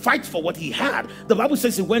had to fight for what he had. The Bible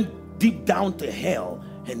says he went deep down to hell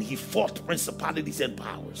and he fought principalities and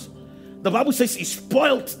powers. The Bible says he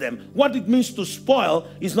spoiled them. What it means to spoil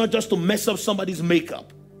is not just to mess up somebody's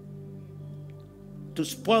makeup. To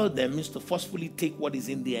spoil them means to forcefully take what is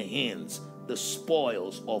in their hands, the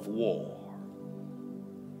spoils of war.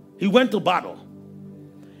 He went to battle.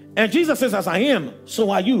 And Jesus says, as I am,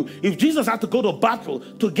 so are you. If Jesus had to go to battle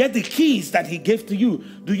to get the keys that he gave to you,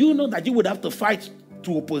 do you know that you would have to fight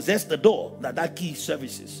to possess the door that key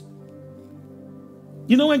services?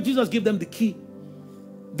 You know, when Jesus gave them the key,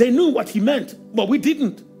 they knew what he meant, but we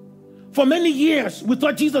didn't. For many years, we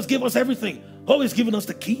thought Jesus gave us everything, always giving us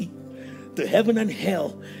the key to heaven and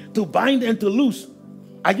hell, to bind and to loose.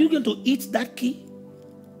 Are you going to eat that key?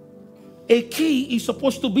 A key is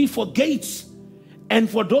supposed to be for gates and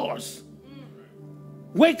for doors.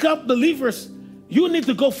 Wake up, believers. You need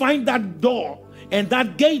to go find that door and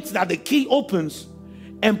that gate that the key opens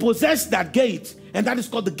and possess that gate, and that is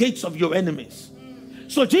called the gates of your enemies.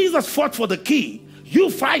 So Jesus fought for the key. You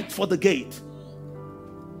fight for the gate.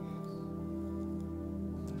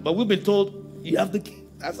 But we've been told you have the key.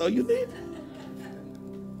 That's all you need.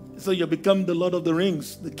 So you become the Lord of the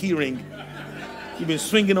Rings, the key ring. You've been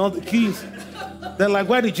swinging all the keys. They're like,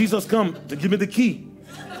 why did Jesus come? To give me the key.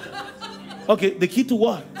 Okay, the key to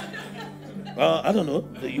what? I don't know.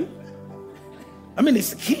 Do you? I mean,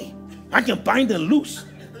 it's the key. I can bind and loose.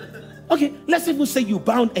 Okay, let's even say you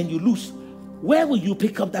bound and you loose. Where will you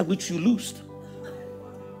pick up that which you loosed?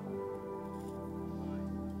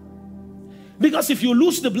 Because if you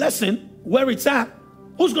lose the blessing where it's at,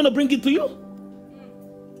 who's going to bring it to you?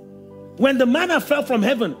 When the manna fell from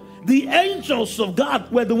heaven, the angels of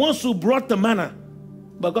God were the ones who brought the manna.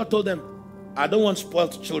 But God told them, I don't want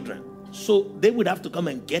spoiled children. So they would have to come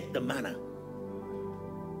and get the manna.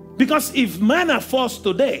 Because if manna falls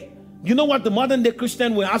today, you know what the modern day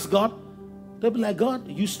Christian will ask God? They'll be like, God,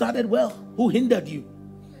 you started well. Who hindered you?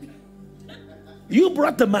 You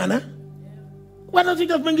brought the manna. Why don't you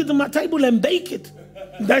just bring it to my table and bake it?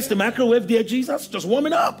 That's the microwave, dear Jesus. Just warm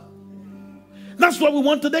it up. That's what we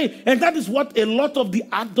want today. And that is what a lot of the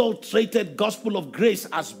adulterated gospel of grace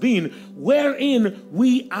has been, wherein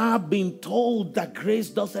we are being told that grace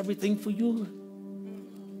does everything for you.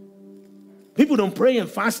 People don't pray and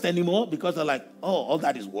fast anymore because they're like, oh, all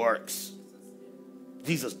that is works.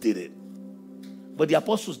 Jesus did it. But the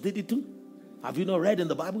apostles did it too. Have you not read in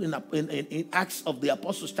the Bible, in Acts of the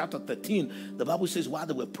Apostles chapter 13, the Bible says while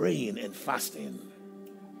they were praying and fasting,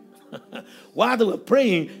 while they were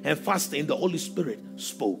praying and fasting, the Holy Spirit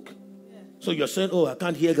spoke. So you're saying, oh, I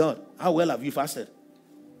can't hear God. How well have you fasted?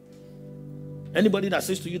 Anybody that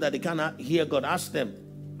says to you that they cannot hear God, ask them,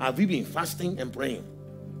 have you been fasting and praying?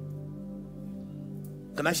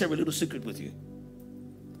 Can I share a little secret with you?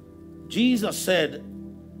 Jesus said,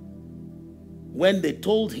 when they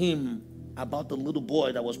told him about the little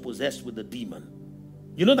boy that was possessed with the demon,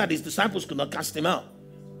 you know that his disciples could not cast him out.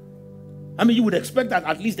 I mean, you would expect that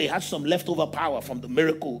at least they had some leftover power from the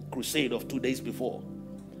miracle crusade of 2 days before.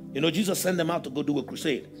 You know, Jesus sent them out to go do a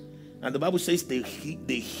crusade. And the Bible says they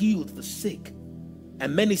healed the sick.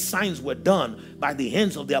 And many signs were done by the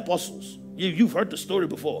hands of the apostles. You've heard the story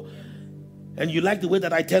before. And you like the way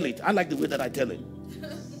that I tell it. I like the way that I tell it.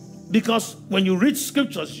 Because when you read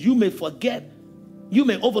scriptures, you may forget, you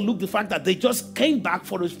may overlook the fact that they just came back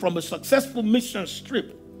from a successful mission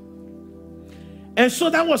trip. And so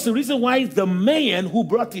that was the reason why the man who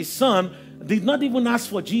brought his son did not even ask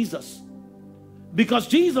for Jesus. Because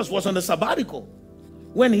Jesus was on a sabbatical.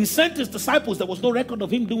 When he sent his disciples, there was no record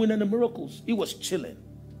of him doing any miracles. He was chilling.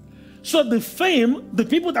 So the fame, the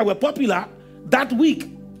people that were popular that week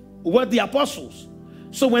were the apostles.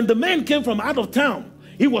 So when the man came from out of town,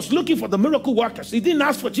 he was looking for the miracle workers. He didn't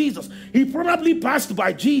ask for Jesus. He probably passed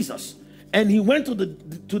by Jesus and he went to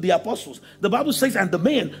the apostles. The Bible says, and the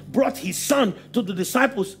man brought his son to the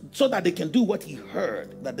disciples so that they can do what he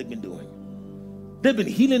heard that they've been doing. They've been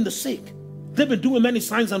healing the sick. They've been doing many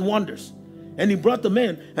signs and wonders. And he brought the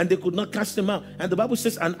man and they could not cast him out. And the Bible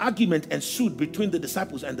says an argument ensued between the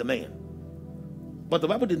disciples and the man. But the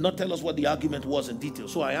Bible did not tell us what the argument was in detail.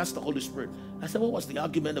 So I asked the Holy Spirit, I said, what was the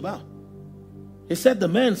argument about? He said, the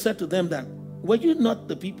man said to them that, were you not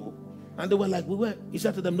the people? And they were like, we were. He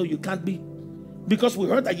said to them, no, you can't be. Because we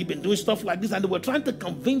heard that you've been doing stuff like this. And they were trying to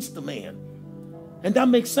convince the man. And that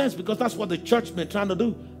makes sense because that's what the church has been trying to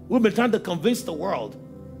do. We've been trying to convince the world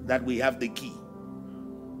that we have the key.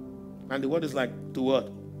 And the word is like, to what?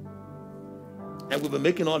 And we've been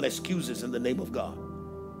making all excuses in the name of God.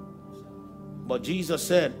 But Jesus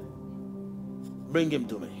said, bring him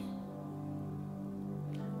to me.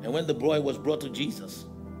 And when the boy was brought to Jesus,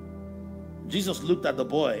 Jesus looked at the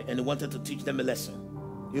boy and he wanted to teach them a lesson.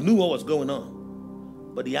 He knew what was going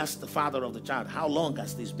on. But he asked the father of the child, how long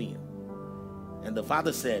has this been? And the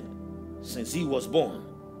father said, since he was born,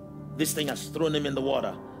 this thing has thrown him in the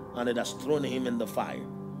water and it has thrown him in the fire.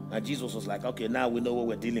 And Jesus was like, okay, now we know what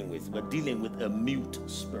we're dealing with. We're dealing with a mute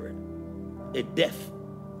spirit, a deaf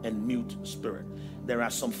and mute spirit. There are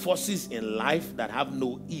some forces in life that have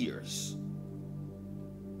no ears,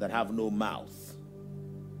 that have no mouth.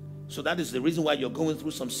 So that is the reason why you're going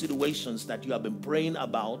through some situations that you have been praying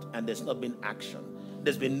about and there's not been action.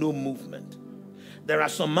 There's been no movement. There are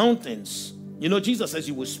some mountains. You know, Jesus says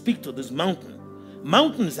you will speak to this mountain.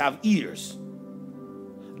 Mountains have ears.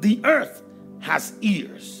 The earth has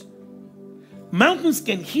ears. Mountains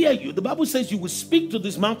can hear you. The Bible says you will speak to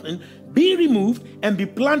this mountain, be removed, and be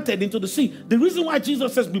planted into the sea. The reason why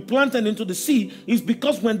Jesus says be planted into the sea is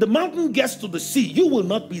because when the mountain gets to the sea, you will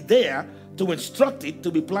not be there to instruct it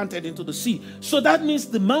to be planted into the sea. So that means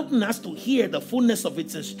the mountain has to hear the fullness of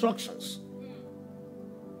its instructions.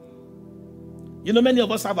 You know, many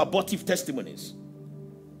of us have abortive testimonies.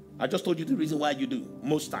 I just told you the reason why you do,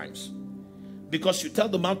 most times. Because you tell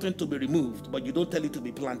the mountain to be removed, but you don't tell it to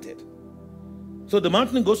be planted. So the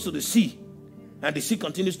mountain goes to the sea, and the sea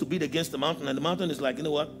continues to beat against the mountain, and the mountain is like, you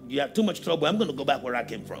know what, you have too much trouble, I'm going to go back where I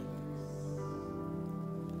came from.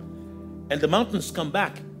 And the mountains come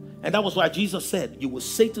back, and that was why Jesus said, you will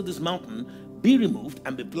say to this mountain, be removed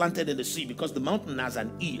and be planted in the sea, because the mountain has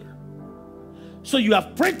an ear. So you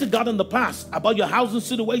have prayed to God in the past about your housing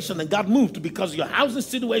situation, and God moved because your housing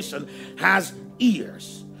situation has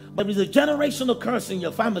ears. But there's a generational curse in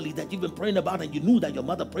your family that you've been praying about, and you knew that your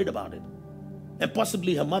mother prayed about it, and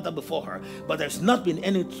possibly her mother before her, but there's not been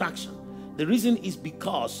any traction. The reason is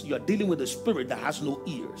because you're dealing with a spirit that has no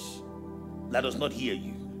ears, that does not hear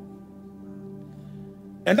you.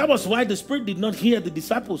 And that was why the spirit did not hear the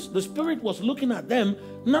disciples. The spirit was looking at them,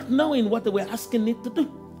 not knowing what they were asking it to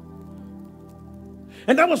do.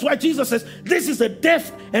 And that was why Jesus says, this is a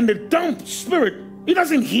deaf and a dumb spirit. He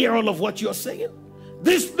doesn't hear all of what you're saying.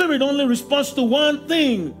 This spirit only responds to one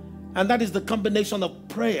thing, and that is the combination of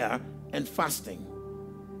prayer and fasting.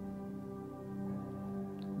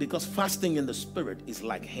 Because fasting in the spirit is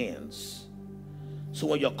like hands. So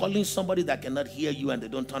when you're calling somebody that cannot hear you and they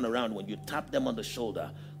don't turn around, when you tap them on the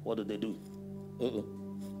shoulder, what do?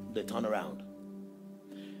 They turn around.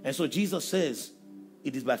 And so Jesus says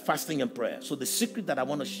it is by fasting and prayer. So the secret that I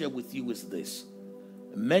want to share with you is this.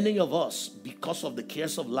 Many of us, because of the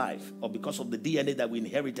cares of life, or because of the DNA that we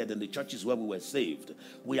inherited in the churches where we were saved,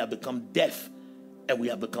 we have become deaf and we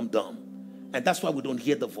have become dumb. And that's why we don't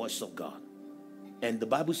hear the voice of God. And the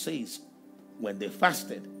Bible says, when they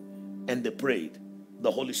fasted and they prayed,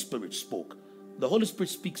 the Holy Spirit spoke. The Holy Spirit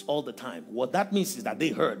speaks all the time. What that means is that they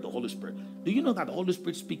heard the Holy Spirit. Do you know that the Holy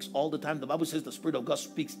Spirit speaks all the time? The Bible says the Spirit of God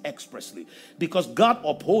speaks expressly because God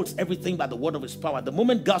upholds everything by the word of his power. The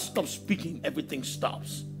moment God stops speaking, everything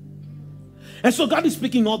stops. And so God is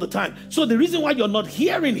speaking all the time. So the reason why you're not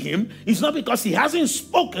hearing him is not because he hasn't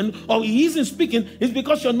spoken or he isn't speaking. It's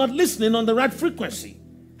because you're not listening on the right frequency.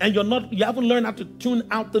 And you haven't learned how to tune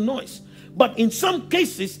out the noise. But in some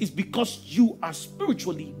cases, it's because you are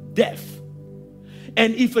spiritually deaf.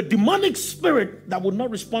 And if a demonic spirit that would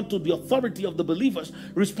not respond to the authority of the believers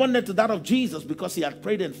responded to that of Jesus because he had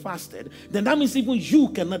prayed and fasted, then that means even you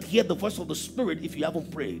cannot hear the voice of the Spirit if you haven't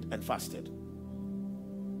prayed and fasted.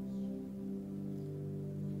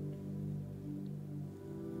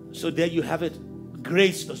 So there you have it.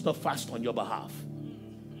 Grace does not fast on your behalf.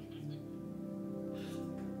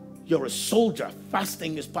 You're a soldier.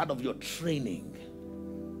 Fasting is part of your training.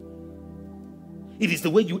 It is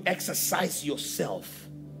the way you exercise yourself.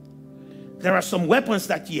 There are some weapons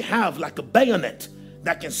that you have, like a bayonet,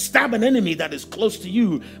 that can stab an enemy that is close to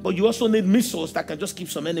you, but you also need missiles that can just keep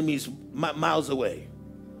some enemies miles away.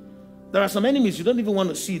 There are some enemies you don't even want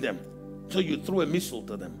to see them, so you throw a missile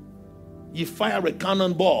to them. You fire a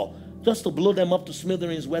cannonball just to blow them up to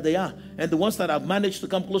smithereens where they are. And the ones that have managed to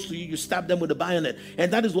come close to you, you stab them with a bayonet.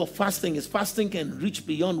 And that is what fasting is. Fasting can reach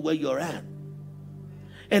beyond where you're at.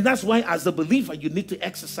 And that's why as a believer, you need to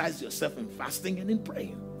exercise yourself in fasting and in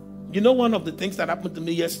praying. You know, one of the things that happened to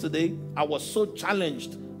me yesterday, I was so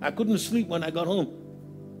challenged. I couldn't sleep when I got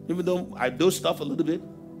home. Even though I dozed off a little bit.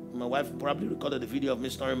 My wife probably recorded a video of me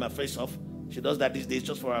snoring my face off. She does that these days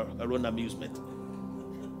just for her own amusement.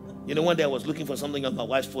 You know, one day I was looking for something on my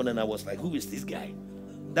wife's phone and I was like, who is this guy?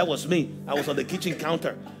 That was me. I was on the kitchen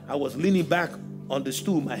counter. I was leaning back on the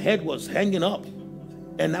stool. My head was hanging up.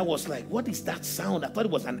 And I was like, what is that sound? I thought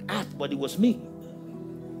it was an act, but it was me.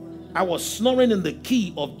 I was snoring in the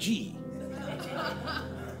key of G.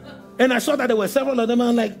 And I saw that there were several of them.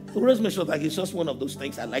 I'm like, Rosemary was like, it's just one of those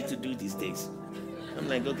things I like to do these days. I'm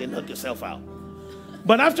like, okay, knock yourself out.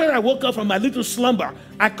 But after I woke up from my little slumber,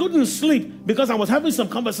 I couldn't sleep because I was having some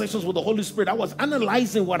conversations with the Holy Spirit. I was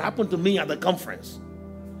analyzing what happened to me at the conference.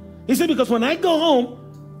 He said, because when I go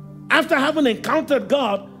home, after having encountered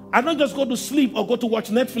God, I don't just go to sleep or go to watch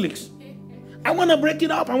Netflix. I want to break it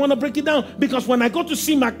up. I want to break it down. Because when I go to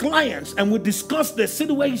see my clients and we discuss the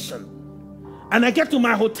situation, and I get to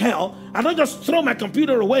my hotel, I don't just throw my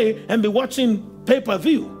computer away and be watching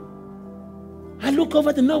pay-per-view. I look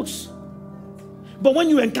over the notes. But when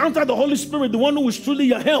you encounter the Holy Spirit, the one who is truly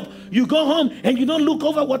your help, you go home and you don't look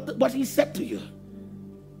over what he said to you.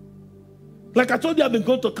 Like I told you, I've been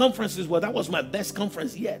going to conferences where that was my best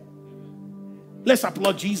conference yet. Let's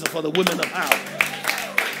applaud Jesus for the women of power.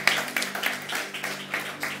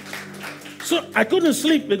 So I couldn't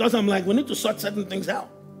sleep because I'm like, we need to sort certain things out.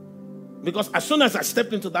 Because as soon as I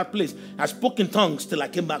stepped into that place, I spoke in tongues till I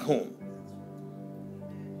came back home.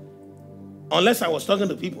 Unless I was talking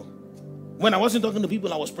to people. When I wasn't talking to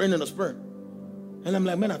people, I was praying in the Spirit. And I'm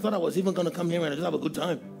like, man, I thought I was even going to come here and just have a good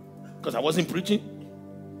time. Because I wasn't preaching.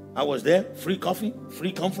 I was there, free coffee,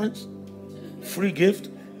 free conference, free gift.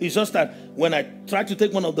 It's just that when I tried to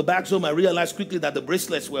take one of the bags home, I realized quickly that the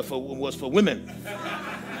bracelets was for women.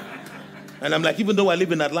 And I'm like, even though I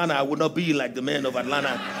live in Atlanta, I would not be like the men of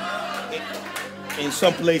Atlanta in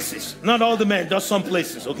some places. Not all the men, just some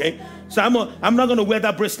places, okay? So I'm not going to wear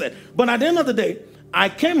that bracelet. But at the end of the day, I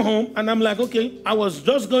came home and I'm like, okay, I was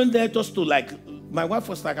just going there just to like, my wife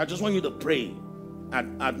was like, I just want you to pray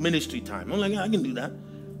at ministry time. I'm like, yeah, I can do that.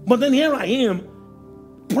 But then here I am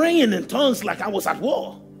praying in tongues like I was at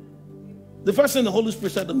war. The first thing the Holy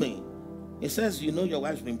Spirit said to me, it says, you know, your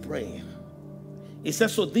wife's been praying. It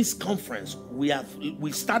says, so this conference, we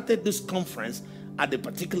started this conference at a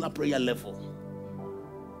particular prayer level.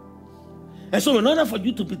 And so in order for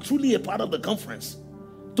you to be truly a part of the conference,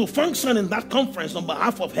 to function in that conference on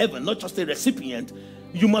behalf of heaven, not just a recipient,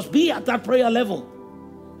 you must be at that prayer level.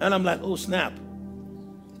 And I'm like, oh, snap.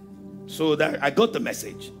 So that I got the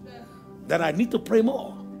message that I need to pray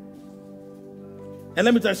more. And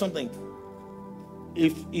let me tell you something.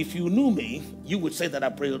 If you knew me, you would say that I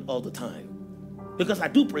pray all the time. Because I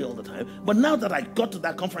do pray all the time. But now that I got to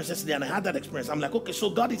that conference yesterday and I had that experience, I'm like, okay, so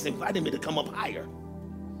God is inviting me to come up higher.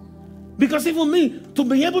 Because even me, to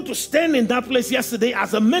be able to stand in that place yesterday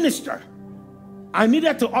as a minister, I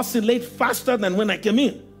needed to oscillate faster than when I came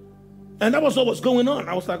in. And that was what was going on.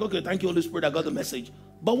 I was like, okay, thank you, Holy Spirit, I got the message.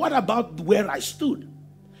 But what about where I stood?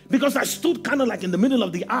 Because I stood kind of like in the middle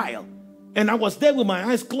of the aisle. And I was there with my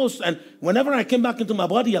eyes closed. And whenever I came back into my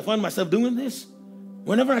body, I found myself doing this.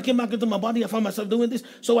 Whenever I came back into my body, I found myself doing this.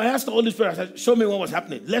 So I asked the Holy Spirit, I said, show me what was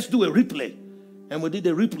happening. Let's do a replay. And we did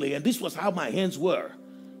a replay. And this was how my hands were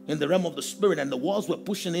in the realm of the spirit. And the walls were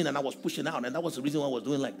pushing in and I was pushing out. And that was the reason why I was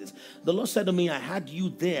doing like this. The Lord said to me, I had you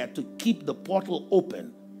there to keep the portal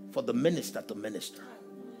open for the minister to minister.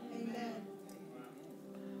 Amen.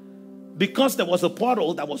 Because there was a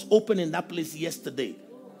portal that was open in that place yesterday.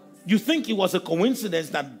 You think it was a coincidence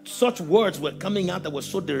that such words were coming out that were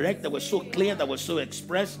so direct, that were so clear, that were so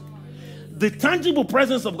expressed? The tangible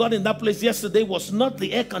presence of God in that place yesterday was not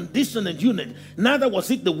the air conditioning unit. Neither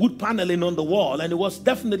was it the wood paneling on the wall. And it was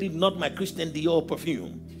definitely not my Christian Dior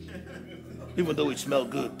perfume. Even though it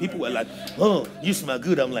smelled good. People were like, oh, you smell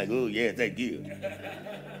good. I'm like, oh, yeah, thank you.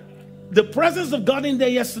 The presence of God in there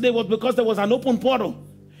yesterday was because there was an open portal.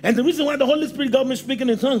 And the reason why the Holy Spirit got me speaking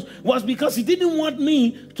in tongues was because he didn't want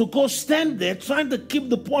me to go stand there trying to keep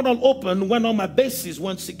the portal open when all my bases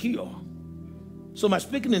weren't secure. So my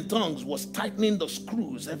speaking in tongues was tightening the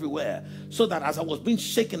screws everywhere so that as I was being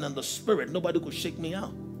shaken in the spirit, nobody could shake me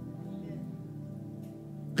out.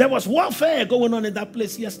 There was warfare going on in that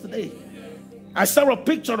place yesterday. I saw a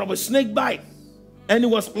picture of a snake bite and it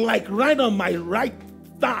was like right on my right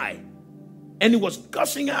thigh and it was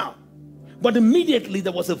gushing out. But immediately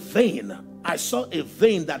there was a vein. I saw a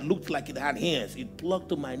vein that looked like it had hands. It plugged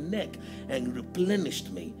to my neck and replenished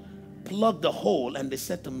me. Plugged the hole and they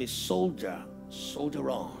said to me, soldier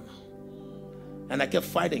on. And I kept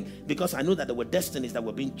fighting because I knew that there were destinies that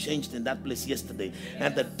were being changed in that place yesterday.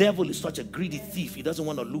 And the devil is such a greedy thief. He doesn't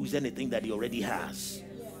want to lose anything that he already has.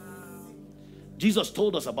 Jesus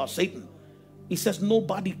told us about Satan. He says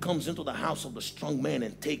nobody comes into the house of the strong man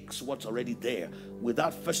and takes what's already there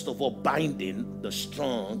without first of all binding the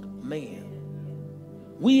strong man.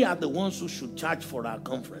 We are the ones who should charge for our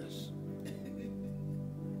conference.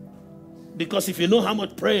 Because if you know how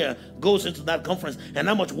much prayer goes into that conference and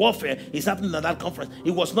how much warfare is happening at that conference,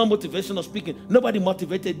 it was not motivational speaking. Nobody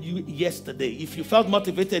motivated you yesterday. If you felt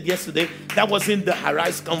motivated yesterday, that was in the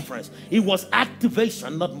Arise conference. It was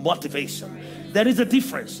activation, not motivation. There is a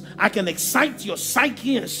difference. I can excite your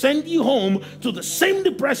psyche and send you home to the same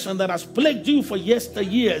depression that has plagued you for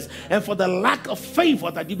yesteryears and for the lack of favor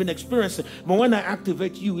that you've been experiencing. But when I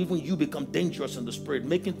activate you, even you become dangerous in the spirit,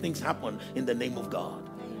 making things happen in the name of God.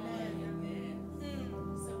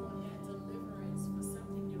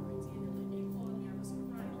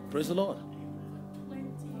 Praise the Lord.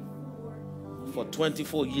 For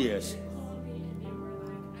 24 years.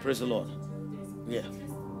 Praise the Lord. Yeah.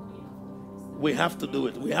 We have to do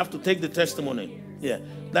it. We have to take the testimony. Yeah.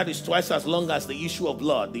 That is twice as long as the issue of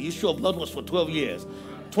blood. The issue of blood was for 12 years.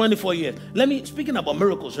 24 years. Speaking about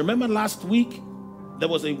miracles, remember last week there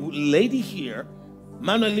was a lady here,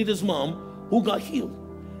 Manuelita's mom, who got healed.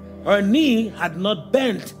 Her knee had not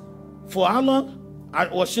bent for how long?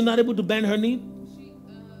 Was she not able to bend her knee?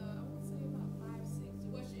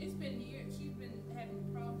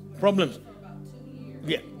 Problems for about 2 years.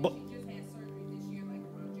 Yeah, but she just had surgery this year, like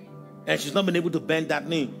around January. And she's not been able to bend that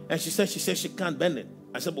knee. And she says she can't bend it.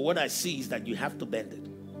 I said, but what I see is that you have to bend it.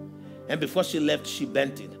 And before she left, she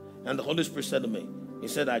bent it. And the Holy Spirit said to me, he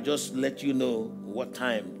said, I just let you know what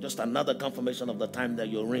time, just another confirmation of the time that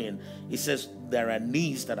you're in. He says, there are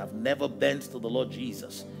knees that have never bent to the Lord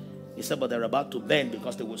Jesus. He said, but they're about to bend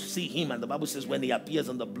because they will see him. And the Bible says when he appears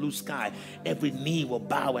in the blue sky, every knee will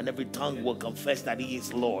bow and every tongue will confess that he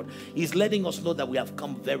is Lord. He's letting us know that we have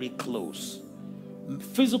come very close.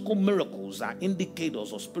 Physical miracles are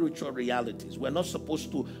indicators of spiritual realities. We're not supposed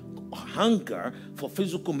to hunger for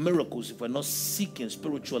physical miracles if we're not seeking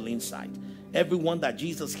spiritual insight. Everyone that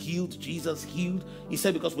Jesus healed. He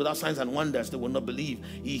said because without signs and wonders they will not believe.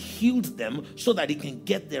 He healed them so that he can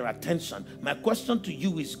get their attention. My question to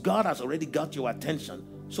you is, God has already got your attention.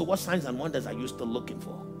 So what signs and wonders are you still looking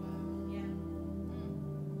for?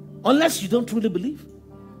 Unless you don't truly believe.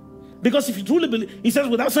 Because if you truly believe, he says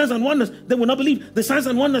without signs and wonders, they will not believe. The signs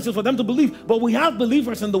and wonders is for them to believe. But we have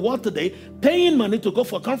believers in the world today paying money to go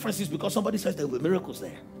for conferences because somebody says there will be miracles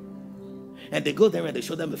there. And they go there and they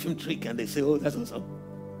show them a film trick and they say, oh, that's awesome.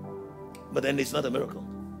 But then it's not a miracle.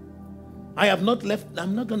 I'm not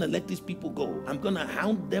going to let these people go. I'm going to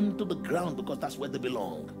hound them to the ground because that's where they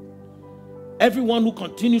belong. Everyone who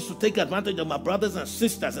continues to take advantage of my brothers and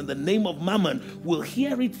sisters in the name of Mammon will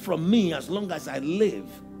hear it from me as long as I live.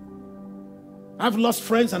 I've lost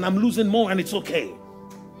friends and I'm losing more and it's okay.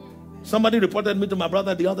 Somebody reported me to my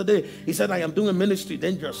brother the other day. He said, I am doing ministry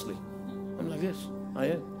dangerously. I'm like, yes, I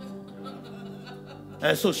am.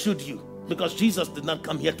 And so should you. Because Jesus did not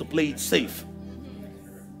come here to play it safe.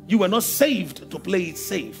 You were not saved to play it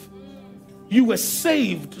safe. You were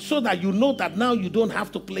saved so that you know that now you don't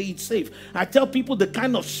have to play it safe. I tell people the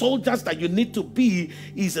kind of soldiers that you need to be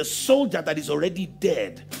is a soldier that is already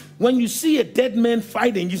dead. When you see a dead man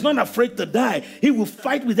fighting, he's not afraid to die. He will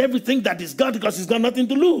fight with everything that he's got because he's got nothing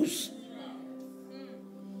to lose.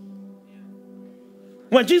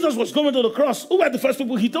 When Jesus was going to the cross, who were the first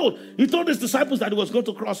people he told? He told his disciples that he was going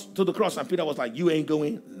to the cross, and Peter was like, you ain't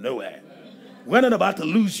going nowhere. We're not about to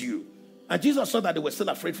lose you. And Jesus saw that they were still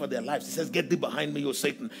afraid for their lives. He says, get thee behind me, O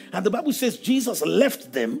Satan. And the Bible says Jesus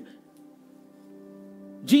left them.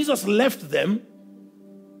 Jesus left them.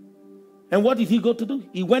 And what did he go to do?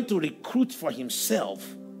 He went to recruit for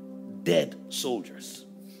himself dead soldiers.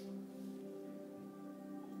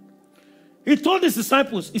 He told his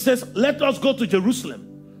disciples, he says, let us go to Jerusalem,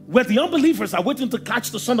 where the unbelievers are waiting to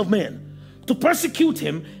catch the Son of Man, to persecute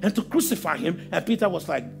him and to crucify him. And Peter was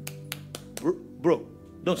like, bro,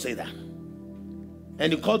 don't say that.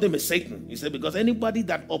 And he called him a Satan. He said, because anybody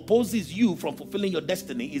that opposes you from fulfilling your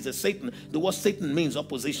destiny is a Satan. The word Satan means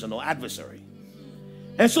opposition or adversary.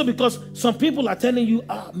 And so because some people are telling you,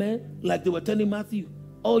 man, like they were telling Matthew,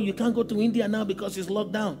 oh, you can't go to India now because it's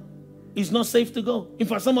locked down. It's not safe to go. In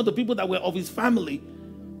fact, some of the people that were of his family,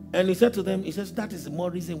 and he said to them, he says, that is the more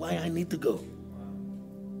reason why I need to go.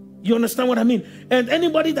 You understand what I mean? And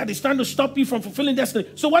anybody that is trying to stop you from fulfilling destiny.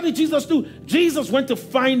 So what did Jesus do? Jesus went to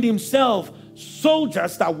find himself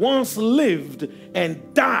soldiers that once lived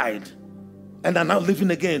and died and are now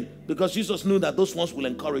living again, because Jesus knew that those ones will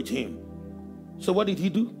encourage him. So what did he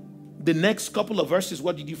do? The next couple of verses,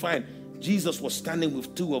 what did you find? Jesus was standing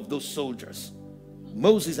with two of those soldiers.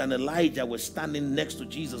 Moses and Elijah were standing next to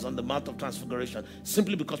Jesus on the Mount of Transfiguration,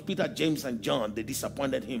 simply because Peter, James, and John, they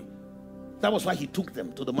disappointed him. That was why he took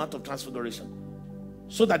them to the Mount of Transfiguration,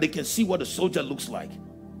 so that they can see what a soldier looks like.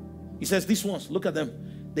 He says, these ones, look at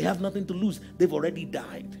them. They have nothing to lose. They've already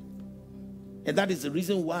died. And that is the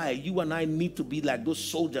reason why you and I need to be like those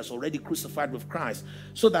soldiers already crucified with Christ.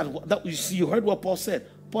 So that you see, you heard what Paul said.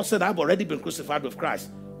 Paul said, I've already been crucified with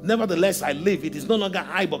Christ. Nevertheless, I live. It is no longer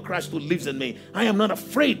I, but Christ who lives in me. I am not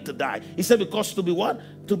afraid to die. He said, because to be what?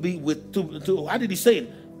 To be with, how did he say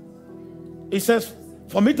it? He says,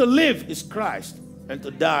 for me to live is Christ, and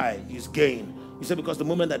to die is gain. He said, because the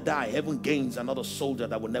moment I die, heaven gains another soldier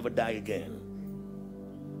that will never die again.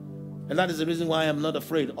 And that is the reason why I am not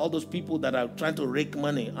afraid. All those people that are trying to rake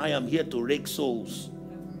money, I am here to rake souls.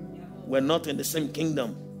 We're not in the same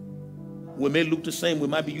kingdom. We may look the same. We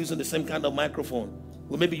might be using the same kind of microphone.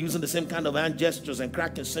 We may be using the same kind of hand gestures and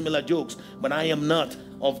cracking similar jokes, but I am not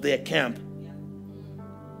of their camp.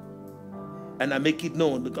 And I make it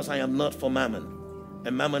known because I am not for mammon.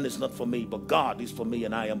 And mammon is not for me, but God is for me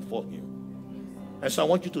and I am for him. And so I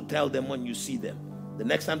want you to tell them when you see them. The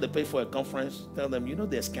next time they pay for a conference, tell them, you know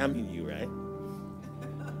they're scamming you, right?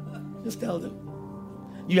 Just tell them.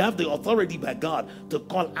 You have the authority by God to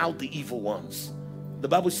call out the evil ones. The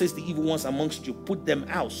Bible says the evil ones amongst you, put them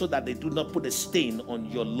out so that they do not put a stain on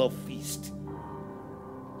your love feast.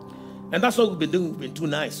 And that's what we've been doing. We've been too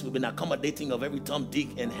nice. We've been accommodating of every Tom, Dick,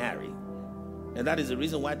 and Harry. And that is the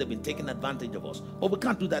reason why they've been taking advantage of us. But we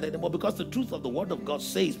can't do that anymore, because the truth of the word of God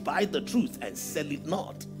says, buy the truth and sell it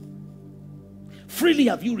not. Freely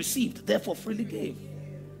have you received, therefore freely give.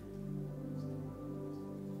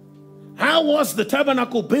 How was the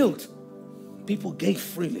tabernacle built? People gave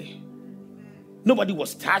freely. Nobody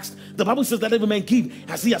was taxed. The Bible says that every man give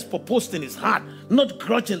as he has proposed in his heart, not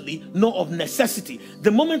grudgingly, nor of necessity.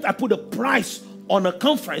 The moment I put a price on a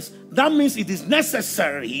conference, that means it is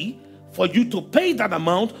necessary for you to pay that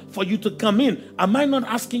amount for you to come in. Am I not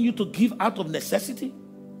asking you to give out of necessity?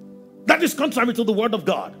 That is contrary to the word of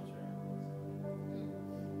God.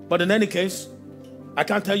 But in any case, I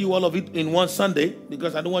can't tell you all of it in one Sunday,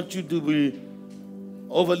 because I don't want you to be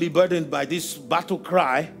overly burdened by this battle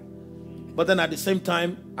cry. But then at the same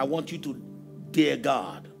time, I want you to dare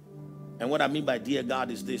God. And what I mean by dare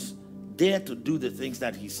God is this: dare to do the things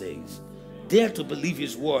that he says. Dare to believe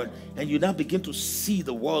his word, and you now begin to see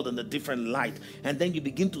the world in a different light, and then you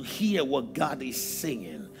begin to hear what God is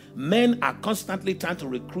saying. Men are constantly trying to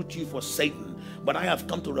recruit you for Satan, but I have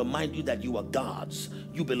come to remind you that you are God's.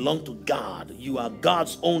 You belong to God. You are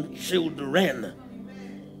God's own children,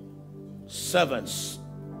 servants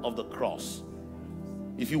of the cross.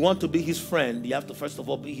 If you want to be his friend, you have to first of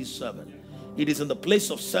all be his servant. It is in the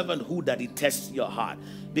place of servanthood that he tests your heart.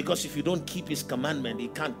 Because if you don't keep his commandment, he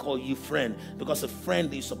can't call you friend. Because a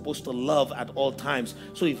friend is supposed to love at all times.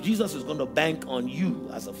 So if Jesus is going to bank on you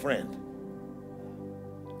as a friend,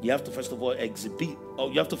 you have to first of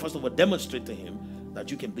all demonstrate to him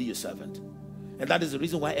that you can be a servant. And that is the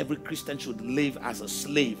reason why every Christian should live as a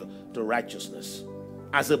slave to righteousness.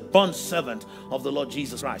 as a bond servant of the Lord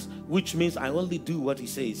Jesus Christ, which means I only do what he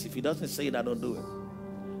says. If he doesn't say it, I don't do it.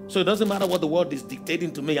 So it doesn't matter what the world is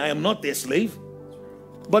dictating to me. I am not their slave.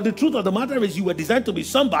 But the truth of the matter is you were designed to be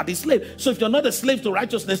somebody's slave. So if you're not a slave to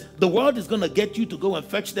righteousness, the world is going to get you to go and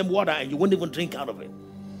fetch them water and you won't even drink out of it.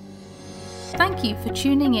 Thank you for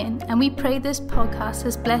tuning in, and we pray this podcast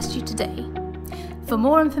has blessed you today. For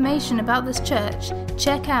more information about this church,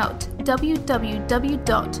 check out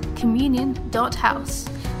www.communion.house.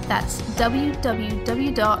 That's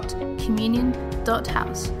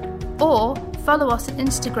www.communion.house. Or follow us on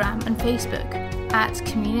Instagram and Facebook at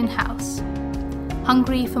Communion House.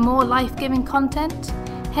 Hungry for more life-giving content?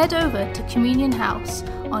 Head over to Communion House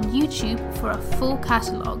on YouTube for a full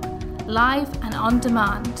catalogue, live and on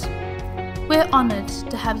demand. We're honoured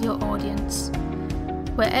to have your audience.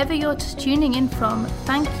 Wherever you're tuning in from,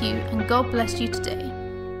 thank you and God bless you today.